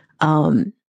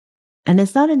 And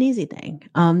it's not an easy thing.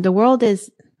 The world is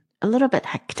a little bit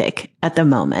hectic at the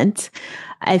moment.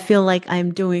 I feel like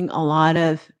I'm doing a lot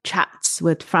of chats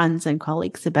with friends and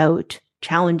colleagues about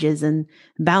challenges and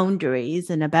boundaries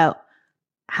and about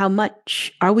how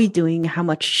much are we doing, how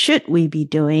much should we be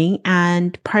doing,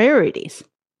 and priorities.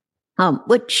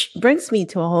 Which brings me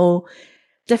to a whole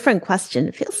different question.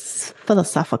 It feels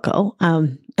philosophical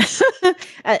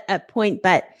at a point,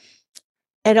 but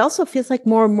it also feels like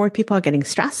more and more people are getting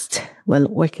stressed. We're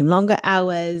working longer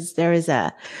hours. There is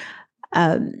a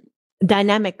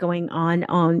dynamic going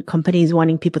on companies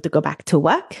wanting people to go back to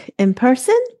work in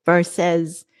person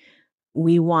versus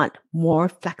we want more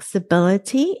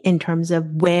flexibility in terms of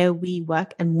where we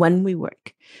work and when we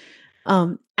work.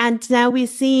 And now we're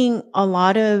seeing a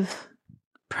lot of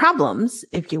problems,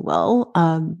 if you will,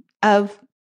 of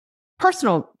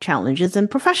personal challenges and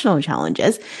professional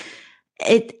challenges.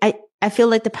 I feel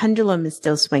like the pendulum is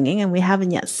still swinging and we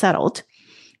haven't yet settled.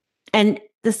 And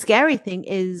the scary thing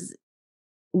is,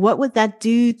 what would that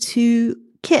do to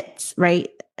kids, right?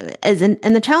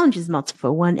 And the challenge is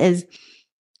multiple. One is,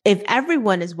 if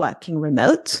everyone is working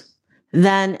remote,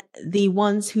 then the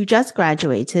ones who just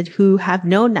graduated, who have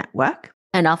no network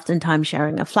and oftentimes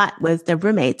sharing a flat with their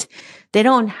roommate, they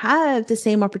don't have the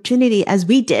same opportunity as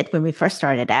we did when we first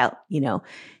started out,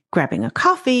 grabbing a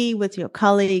coffee with your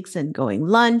colleagues and going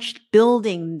lunch,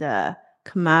 building the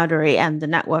camaraderie and the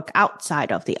network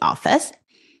outside of the office.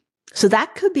 So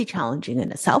that could be challenging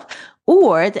in itself,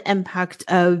 or the impact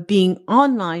of being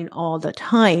online all the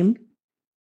time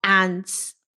and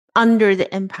under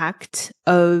the impact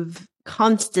of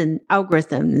constant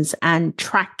algorithms and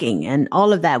tracking and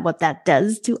all of that, what that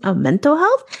does to our mental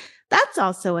health. That's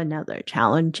also another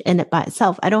challenge in it by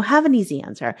itself. I don't have an easy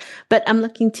answer, but I'm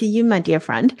looking to you, my dear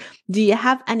friend. Do you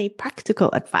have any practical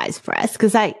advice for us?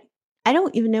 Because I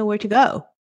don't even know where to go.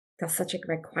 That's such a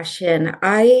great question.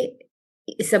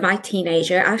 So my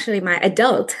teenager, actually my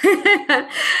adult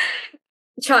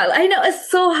child, I know it's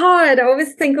so hard. I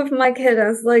always think of my kid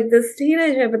as like this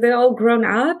teenager, but they're all grown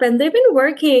up and they've been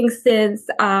working since.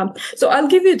 So I'll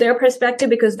give you their perspective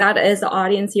because that is the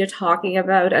audience you're talking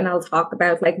about, and I'll talk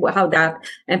about like how that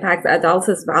impacts adults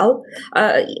as well.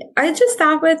 I just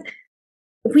start with,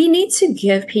 we need to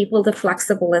give people the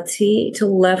flexibility to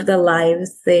live the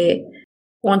lives they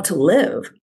want to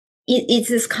live. It's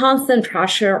this constant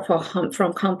pressure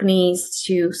from companies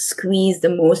to squeeze the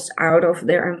most out of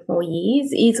their employees.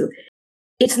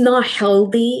 It's not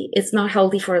healthy. It's not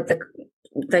healthy for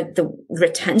the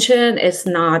retention. It's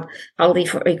not healthy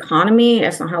for economy.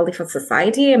 It's not healthy for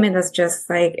society. I mean, that's just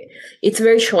like, it's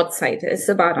very short-sighted. It's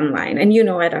the bottom line. And you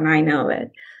know it and I know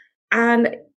it.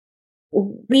 And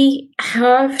we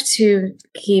have to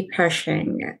keep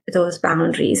pushing those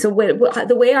boundaries. So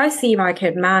the way I see my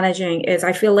kid managing is,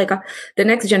 I feel like the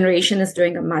next generation is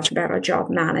doing a much better job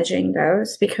managing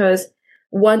those, because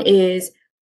one is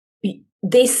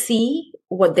they see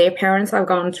what their parents have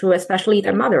gone through, especially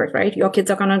their mothers, right? Your kids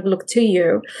are going to look to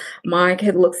you. My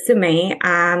kid looks to me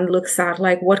and looks at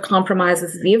like what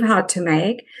compromises we've had to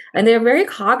make. And they're very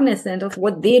cognizant of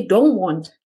what they don't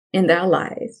want in their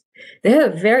lives. They're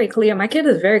very clear. My kid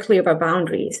is very clear about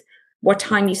boundaries. What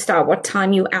time you start, what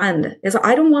time you end.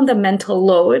 I don't want the mental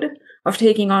load of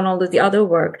taking on all of the other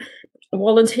work.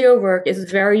 Volunteer work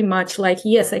is very much like,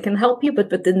 yes, I can help you,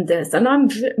 but within this. And I'm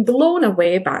blown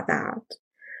away by that.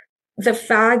 The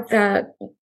fact that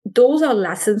those are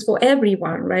lessons for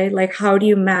everyone, right? Like, how do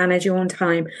you manage your own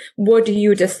time? What do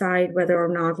you decide whether or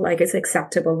not like it's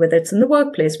acceptable, whether it's in the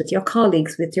workplace, with your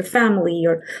colleagues, with your family,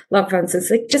 your loved ones?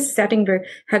 It's like just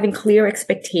having clear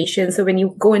expectations. So when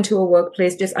you go into a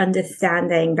workplace, just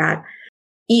understanding that,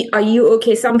 are you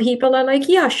okay? Some people are like,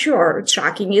 yeah, sure,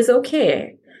 tracking is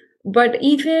okay. But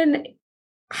even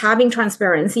having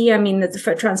transparency, I mean,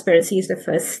 transparency is the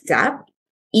first step.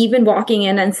 Even walking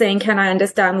in and saying, can I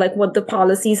understand like what the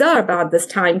policies are about this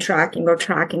time tracking or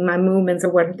tracking my movements or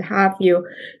what have you?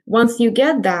 Once you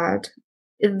get that,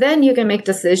 then you can make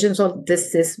decisions of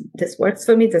this works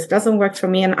for me, this doesn't work for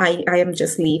me, and I am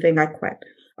just leaving, I quit.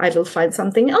 I will find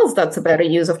something else that's a better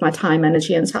use of my time,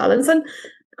 energy, and talents. And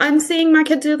I'm seeing my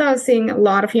kid do that. I'm seeing a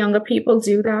lot of younger people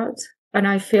do that. And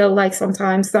I feel like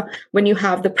sometimes when you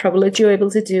have the privilege, you're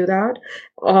able to do that.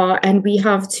 And we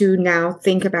have to now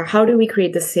think about, how do we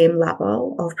create the same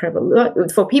level of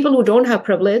privilege for people who don't have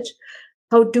privilege?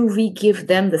 How do we give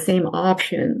them the same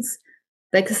options?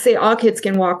 Like, say our kids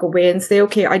can walk away and say,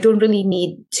 okay, I don't really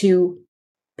need to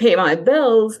pay my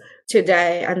bills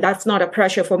today. And that's not a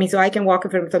pressure for me. So I can walk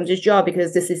away from this job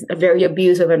because this is a very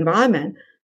abusive environment.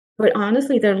 But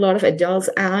honestly, there are a lot of adults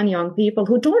and young people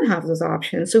who don't have those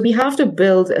options. So we have to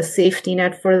build a safety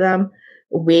net for them,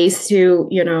 ways to,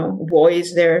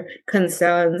 voice their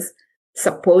concerns,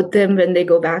 support them when they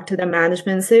go back to the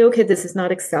management and say, okay, this is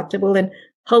not acceptable, and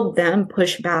help them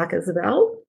push back as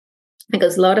well.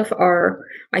 Because a lot of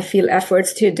I feel,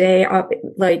 efforts today are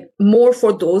like more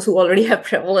for those who already have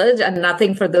privilege and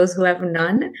nothing for those who have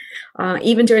none.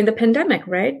 Even during the pandemic,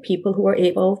 right? People who are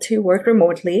able to work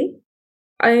remotely.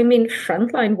 I mean,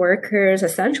 frontline workers,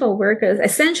 essential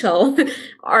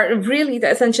are really the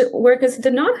essential workers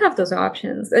did not have those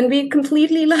options. And we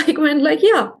completely went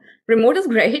yeah, remote is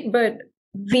great, but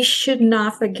we should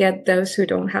not forget those who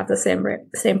don't have the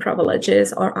same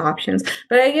privileges or options.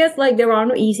 But I guess there are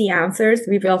no easy answers.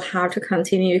 We will have to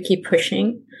continue to keep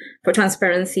pushing for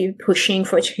transparency, pushing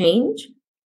for change.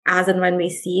 as and when we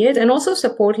see it, and also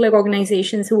support like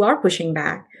organizations who are pushing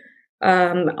back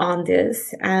on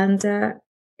this. And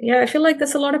I feel like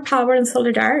there's a lot of power in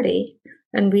solidarity,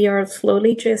 and we are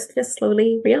slowly just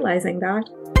slowly realizing that.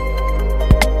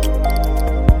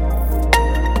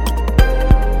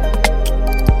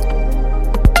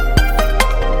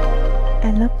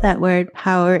 I love that word,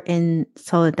 power in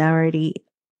solidarity.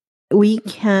 We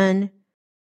can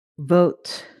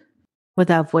vote with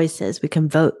our voices. We can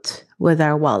vote with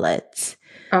our wallets.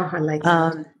 Oh, I like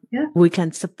that. We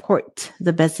can support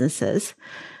the businesses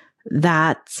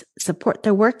that support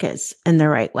their workers in the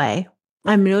right way.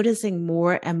 I'm noticing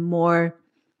more and more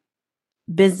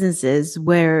businesses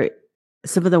where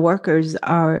some of the workers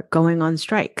are going on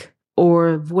strike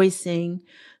or voicing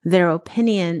their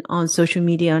opinion on social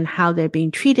media on how they're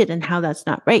being treated and how that's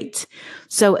not right.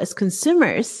 So as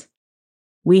consumers,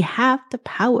 we have the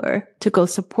power to go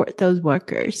support those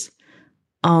workers,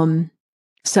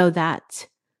 so that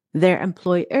their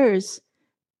employers,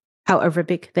 however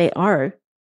big they are,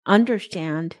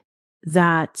 understand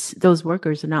that those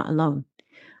workers are not alone.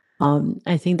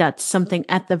 I think that's something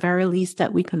at the very least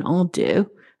that we can all do,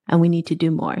 and we need to do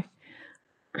more.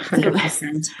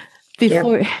 100%.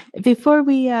 So before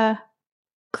we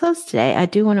close today, I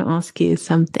do want to ask you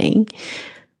something,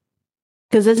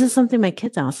 because this is something my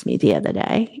kids asked me the other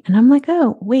day, and I'm like,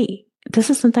 oh, wait,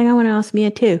 this is something I want to ask Mia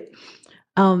too.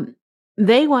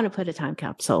 They want to put a time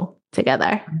capsule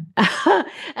together,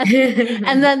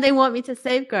 and then they want me to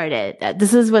safeguard it.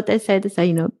 This is what they say. They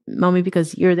say, Mommy,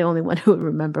 because you're the only one who would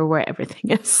remember where everything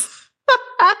is.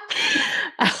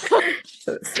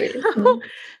 So sweet.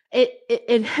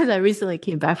 I recently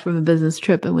came back from a business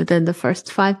trip, and within the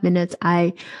first 5 minutes,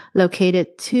 I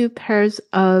located 2 pairs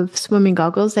of swimming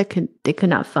goggles that they could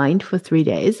not find for 3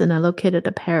 days, and I located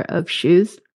a pair of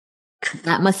shoes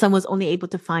that my son was only able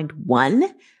to find one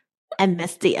and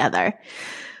missed the other.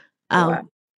 Wow.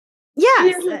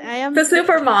 Yes, I am the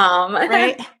super mom,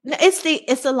 right?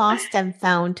 It's the lost and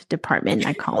found department,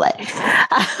 I call it.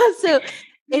 So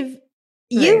if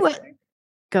you were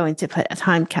going to put a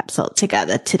time capsule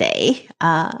together today,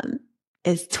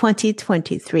 is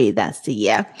 2023, that's the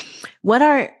year. What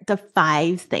are the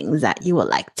 5 things that you would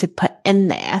like to put in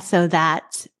there so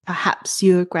that perhaps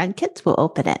your grandkids will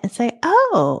open it and say,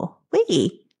 oh,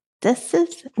 wait, this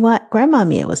is what Grandma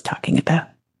Mia was talking about?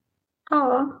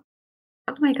 Oh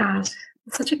my gosh,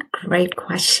 such a great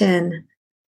question.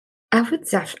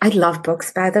 I love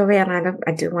books, by the way, and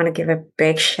I do want to give a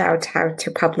big shout out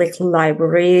to public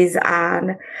libraries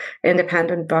and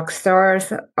independent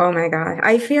bookstores. Oh my God,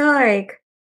 I feel like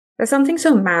there's something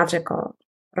so magical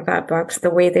about books,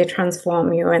 the way they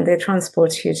transform you and they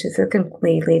transport you to a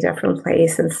completely different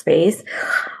place and space.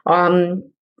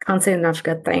 Can't say enough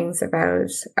good things about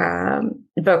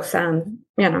books, and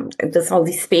there's all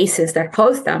these spaces that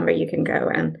host them where you can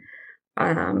go and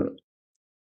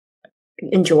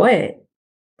enjoy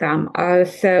them.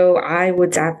 So I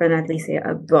would definitely say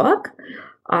a book,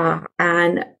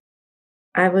 and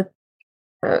I would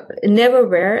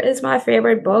Neverwhere is my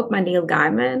favorite book by Neil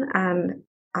Gaiman, and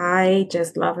I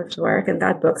just love his work, and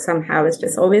that book somehow is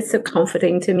just always so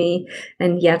comforting to me,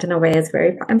 and yet in a way it's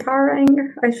very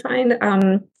empowering, I find.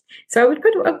 So I would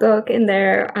put a book in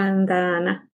there, and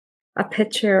then a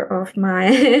picture of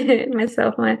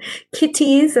myself, my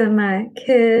kitties, and my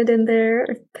kid in there,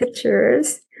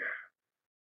 pictures.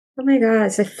 Oh my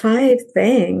gosh, 5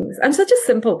 things. I'm such a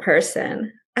simple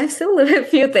person. I have still a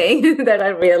few things that I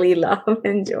really love and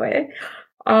enjoy.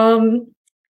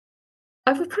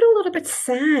 I would put a little bit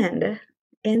sand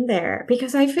in there,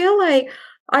 because I feel like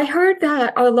I heard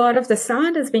that a lot of the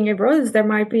sand is being eroded. There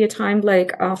might be a time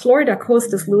like Florida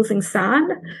coast is losing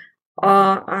sand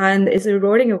and is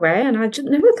eroding away. And I just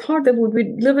never thought that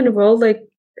we live in a world like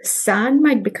sand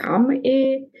might become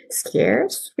a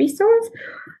scarce resource.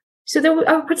 So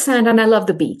I would put sand, and I love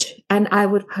the beach. And I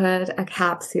would put a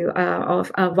capsule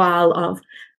of a vial of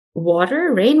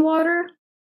water, rainwater.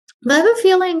 But I have a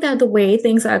feeling that the way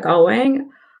things are going,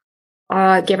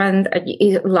 given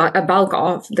a bulk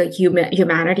of the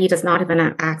humanity does not even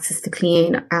have access to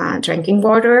clean drinking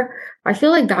water, I feel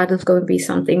like that is going to be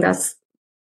something that's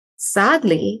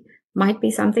sadly might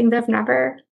be something they've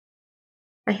never.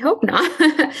 I hope not.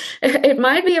 It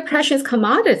might be a precious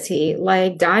commodity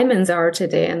like diamonds are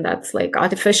today, and that's like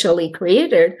artificially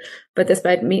created. But this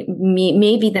might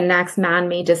maybe the next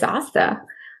man-made disaster.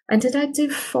 And did I do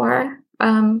 4?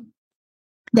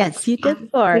 Yes, you did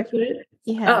 4.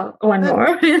 Yeah. Oh, one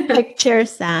more. Picture,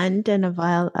 sand, and a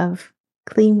vial of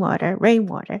clean water,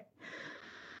 rainwater.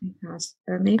 Oh my gosh.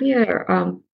 Maybe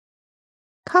a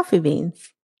coffee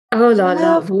beans. Oh,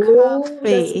 love coffee.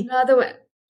 That's another one.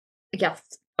 Yes.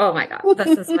 Oh my God,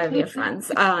 this is my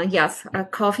offense. Yes, a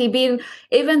coffee bean.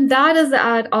 Even that is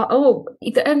the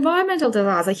environmental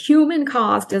disaster, human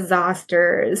caused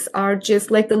disasters are just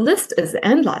like the list is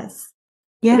endless.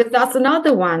 Yeah. Because that's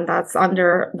another one that's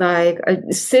under like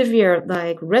a severe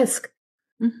like risk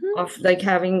of like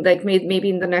having like maybe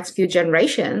in the next few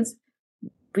generations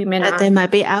we may not. They might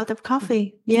be out of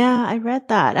coffee. Yeah, I read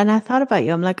that. And I thought about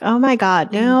you. I'm like, oh my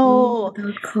God, no.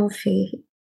 Without coffee.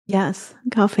 Yes,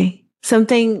 coffee.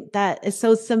 Something that is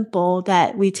so simple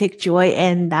that we take joy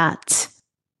in, that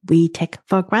we take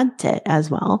for granted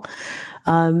as well.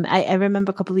 I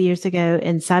remember a couple of years ago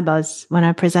in Sybuzz when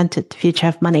I presented the future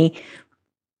of money,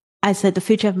 I said the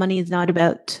future of money is not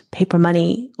about paper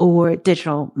money or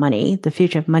digital money. The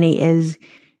future of money is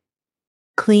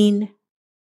clean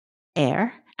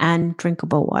air and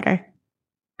drinkable water.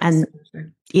 And,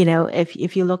 you know,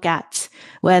 if you look at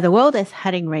where the world is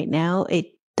heading right now,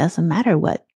 it doesn't matter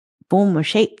what form or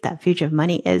shape that future of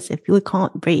money is. If we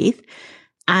can't breathe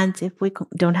and if we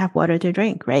don't have water to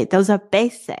drink, right? Those are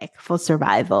basic for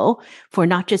survival for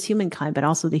not just humankind, but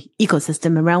also the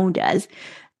ecosystem around us.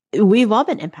 We've all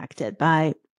been impacted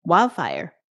by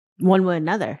wildfire one way or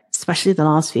another, especially the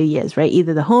last few years, right?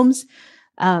 Either the homes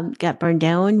get burned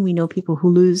down. We know people who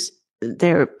lose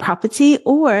their property,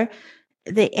 or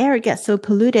the air gets so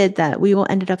polluted that we all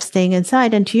ended up staying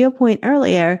inside. And to your point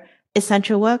earlier,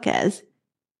 essential workers,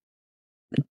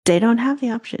 they don't have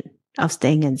the option of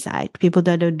staying inside. People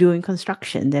that are doing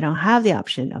construction, they don't have the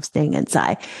option of staying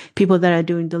inside. People that are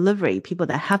doing delivery, people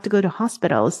that have to go to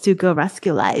hospitals to go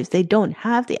rescue lives, they don't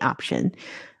have the option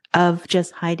of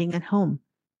just hiding at home.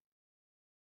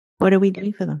 What are we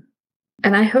doing for them?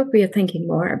 And I hope we are thinking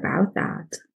more about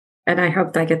that. And I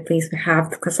hope like at least we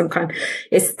have some kind,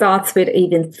 it starts with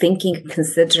even thinking,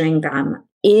 considering them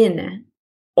in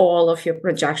all of your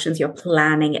projections, your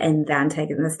planning, and then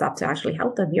taking the step to actually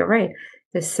help them. You're right.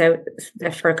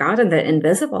 They're forgotten, they're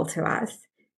invisible to us.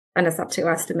 And it's up to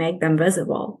us to make them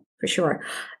visible, for sure.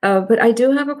 But I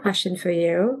do have a question for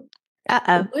you.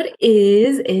 Uh-oh. What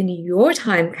is in your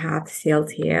time capsule,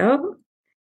 Theo?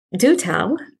 Do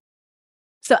tell.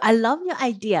 So I love your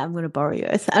idea. I'm going to borrow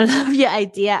yours. I love your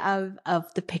idea of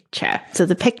the picture. So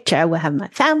the picture will have my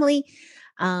family.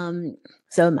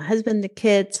 So my husband, the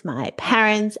kids, my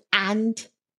parents, and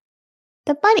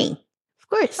the bunny. Of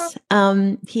course.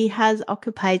 He has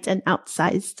occupied an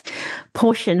outsized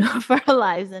portion of our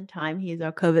lives and time. He's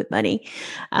our COVID bunny.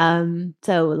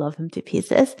 So we love him to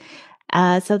pieces.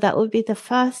 So that would be the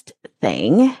first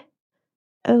thing.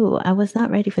 Oh, I was not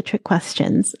ready for trick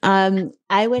questions. I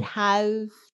would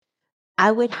have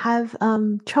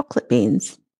chocolate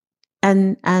beans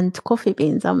and coffee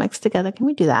beans all mixed together. Can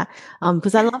we do that?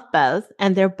 Because I love both,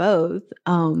 and they're both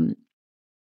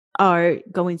are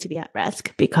going to be at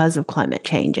risk because of climate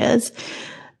changes.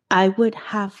 I would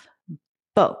have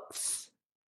both.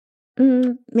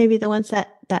 Maybe the ones that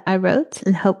I wrote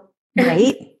and hope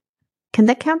right. Can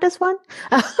that count as one?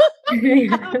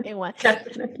 One.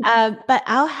 But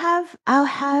I'll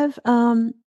have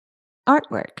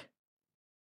artwork.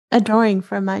 A drawing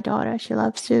for my daughter. She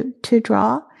loves to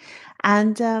draw.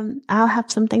 And I'll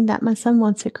have something that my son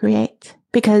wants to create,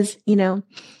 because, you know,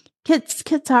 kids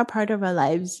are part of our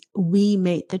lives. We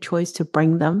made the choice to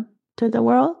bring them to the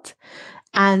world.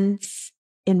 And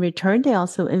in return, they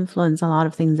also influence a lot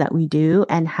of things that we do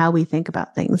and how we think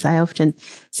about things. I often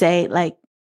say, like,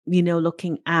 you know,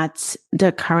 looking at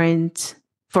the current,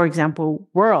 for example,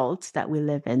 world that we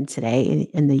live in today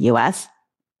in the US,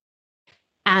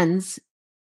 and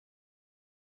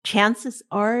chances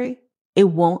are it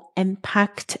won't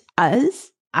impact us,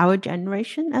 our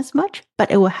generation, as much, but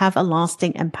it will have a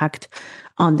lasting impact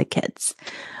on the kids.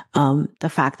 The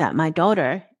fact that my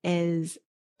daughter is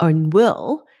or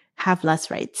will have less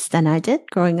rights than I did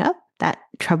growing up, that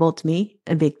troubled me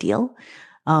a big deal.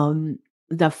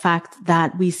 The fact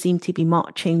that we seem to be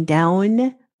marching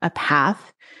down a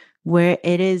path where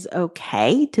it is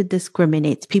okay to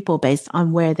discriminate people based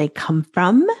on where they come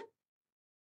from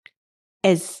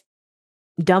is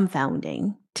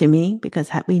dumbfounding to me, because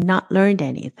had we not learned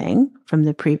anything from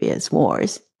the previous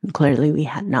wars, clearly we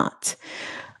had not.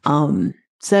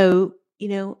 So, you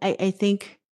know, I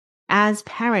think as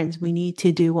parents, we need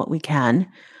to do what we can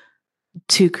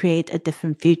to create a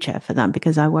different future for them,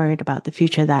 because I'm worried about the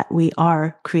future that we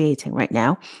are creating right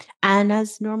now. And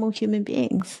as normal human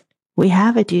beings, we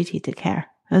have a duty to care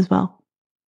as well.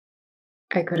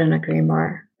 I couldn't agree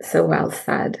more. So well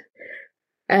said.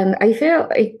 And I feel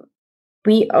like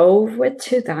we owe it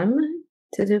to them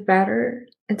to do better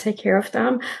and take care of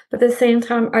them. But at the same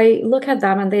time, I look at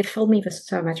them and they fill me with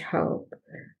so much hope.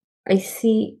 I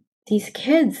see these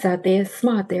kids that they're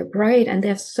smart, they're bright, and they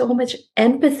have so much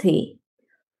empathy.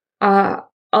 Uh,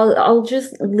 I'll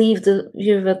just leave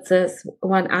you with this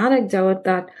one anecdote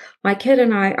that my kid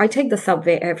and I take the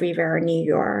subway everywhere in New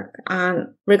York,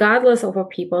 and regardless of what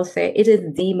people say, it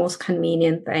is the most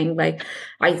convenient thing. Like,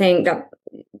 I think that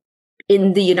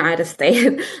in the United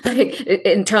States, like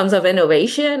in terms of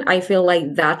innovation, I feel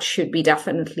like that should be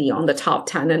definitely on the top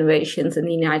 10 innovations in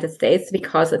the United States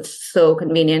because it's so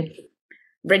convenient.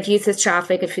 Reduces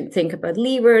traffic if you think about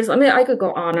levers. I mean, I could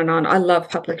go on and on. I love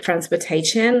public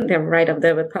transportation. They're right up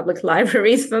there with public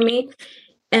libraries for me.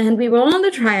 And we were on the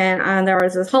train, and there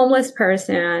was this homeless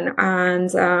person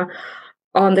and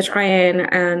on the train,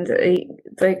 and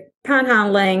the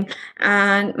panhandling,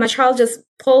 and my child just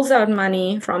pulls out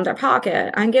money from their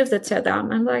pocket and gives it to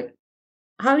them. I'm like,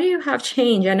 how do you have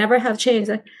change? I never have change.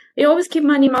 They always keep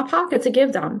money in my pocket to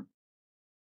give them.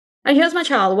 And here's my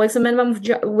child, works a minimum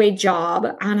wage job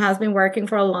and has been working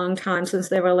for a long time since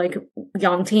they were like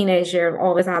young teenager,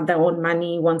 always had their own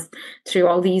money, once through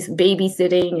all these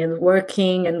babysitting and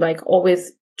working, and like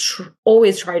always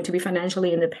tried to be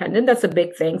financially independent. That's a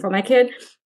big thing for my kid.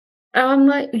 I'm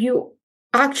like, you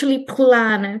actually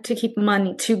plan to keep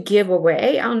money to give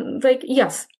away? I'm like,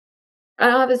 yes. And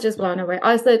I was just blown away.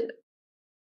 I said,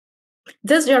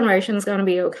 this generation is going to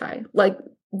be okay. Like,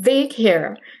 they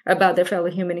care about their fellow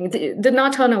human. They did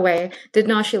not turn away, did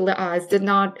not shield their eyes, did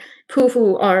not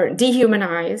poo-poo or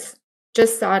dehumanize.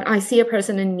 Just thought, I see a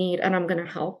person in need and I'm going to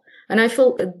help. And I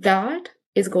feel that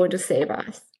is going to save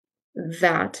us.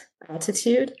 That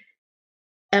attitude,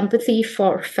 empathy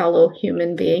for fellow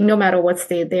human being, no matter what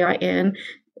state they are in,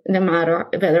 no matter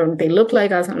whether they look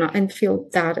like us or not, and feel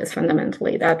that is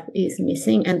fundamentally that is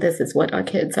missing. And this is what our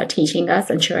kids are teaching us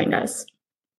and showing us.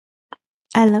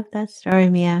 I love that story,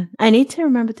 Mia. I need to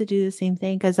remember to do the same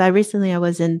thing because I was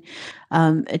in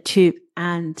a tube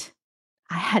and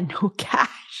I had no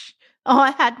cash. All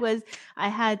I had was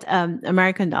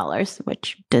American dollars,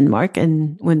 which didn't work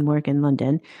and wouldn't work in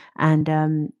London, and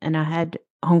I had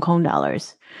Hong Kong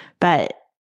dollars, but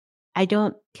I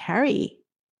don't carry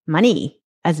money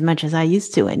as much as I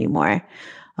used to anymore.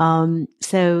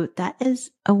 So that is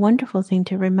a wonderful thing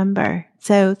to remember.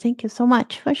 So thank you so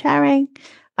much for sharing.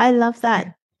 I love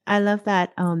that. I love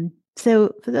that.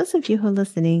 So for those of you who are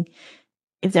listening,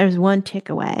 if there's one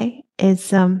takeaway,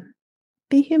 is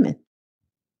be human.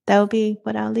 That will be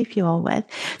what I'll leave you all with.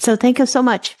 So thank you so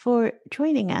much for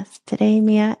joining us today,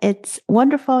 Mia. It's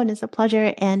wonderful and it's a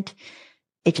pleasure, and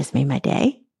it just made my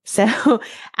day. So,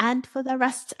 and for the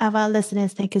rest of our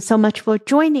listeners, thank you so much for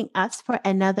joining us for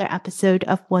another episode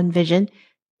of One Vision.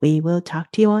 We will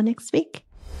talk to you all next week.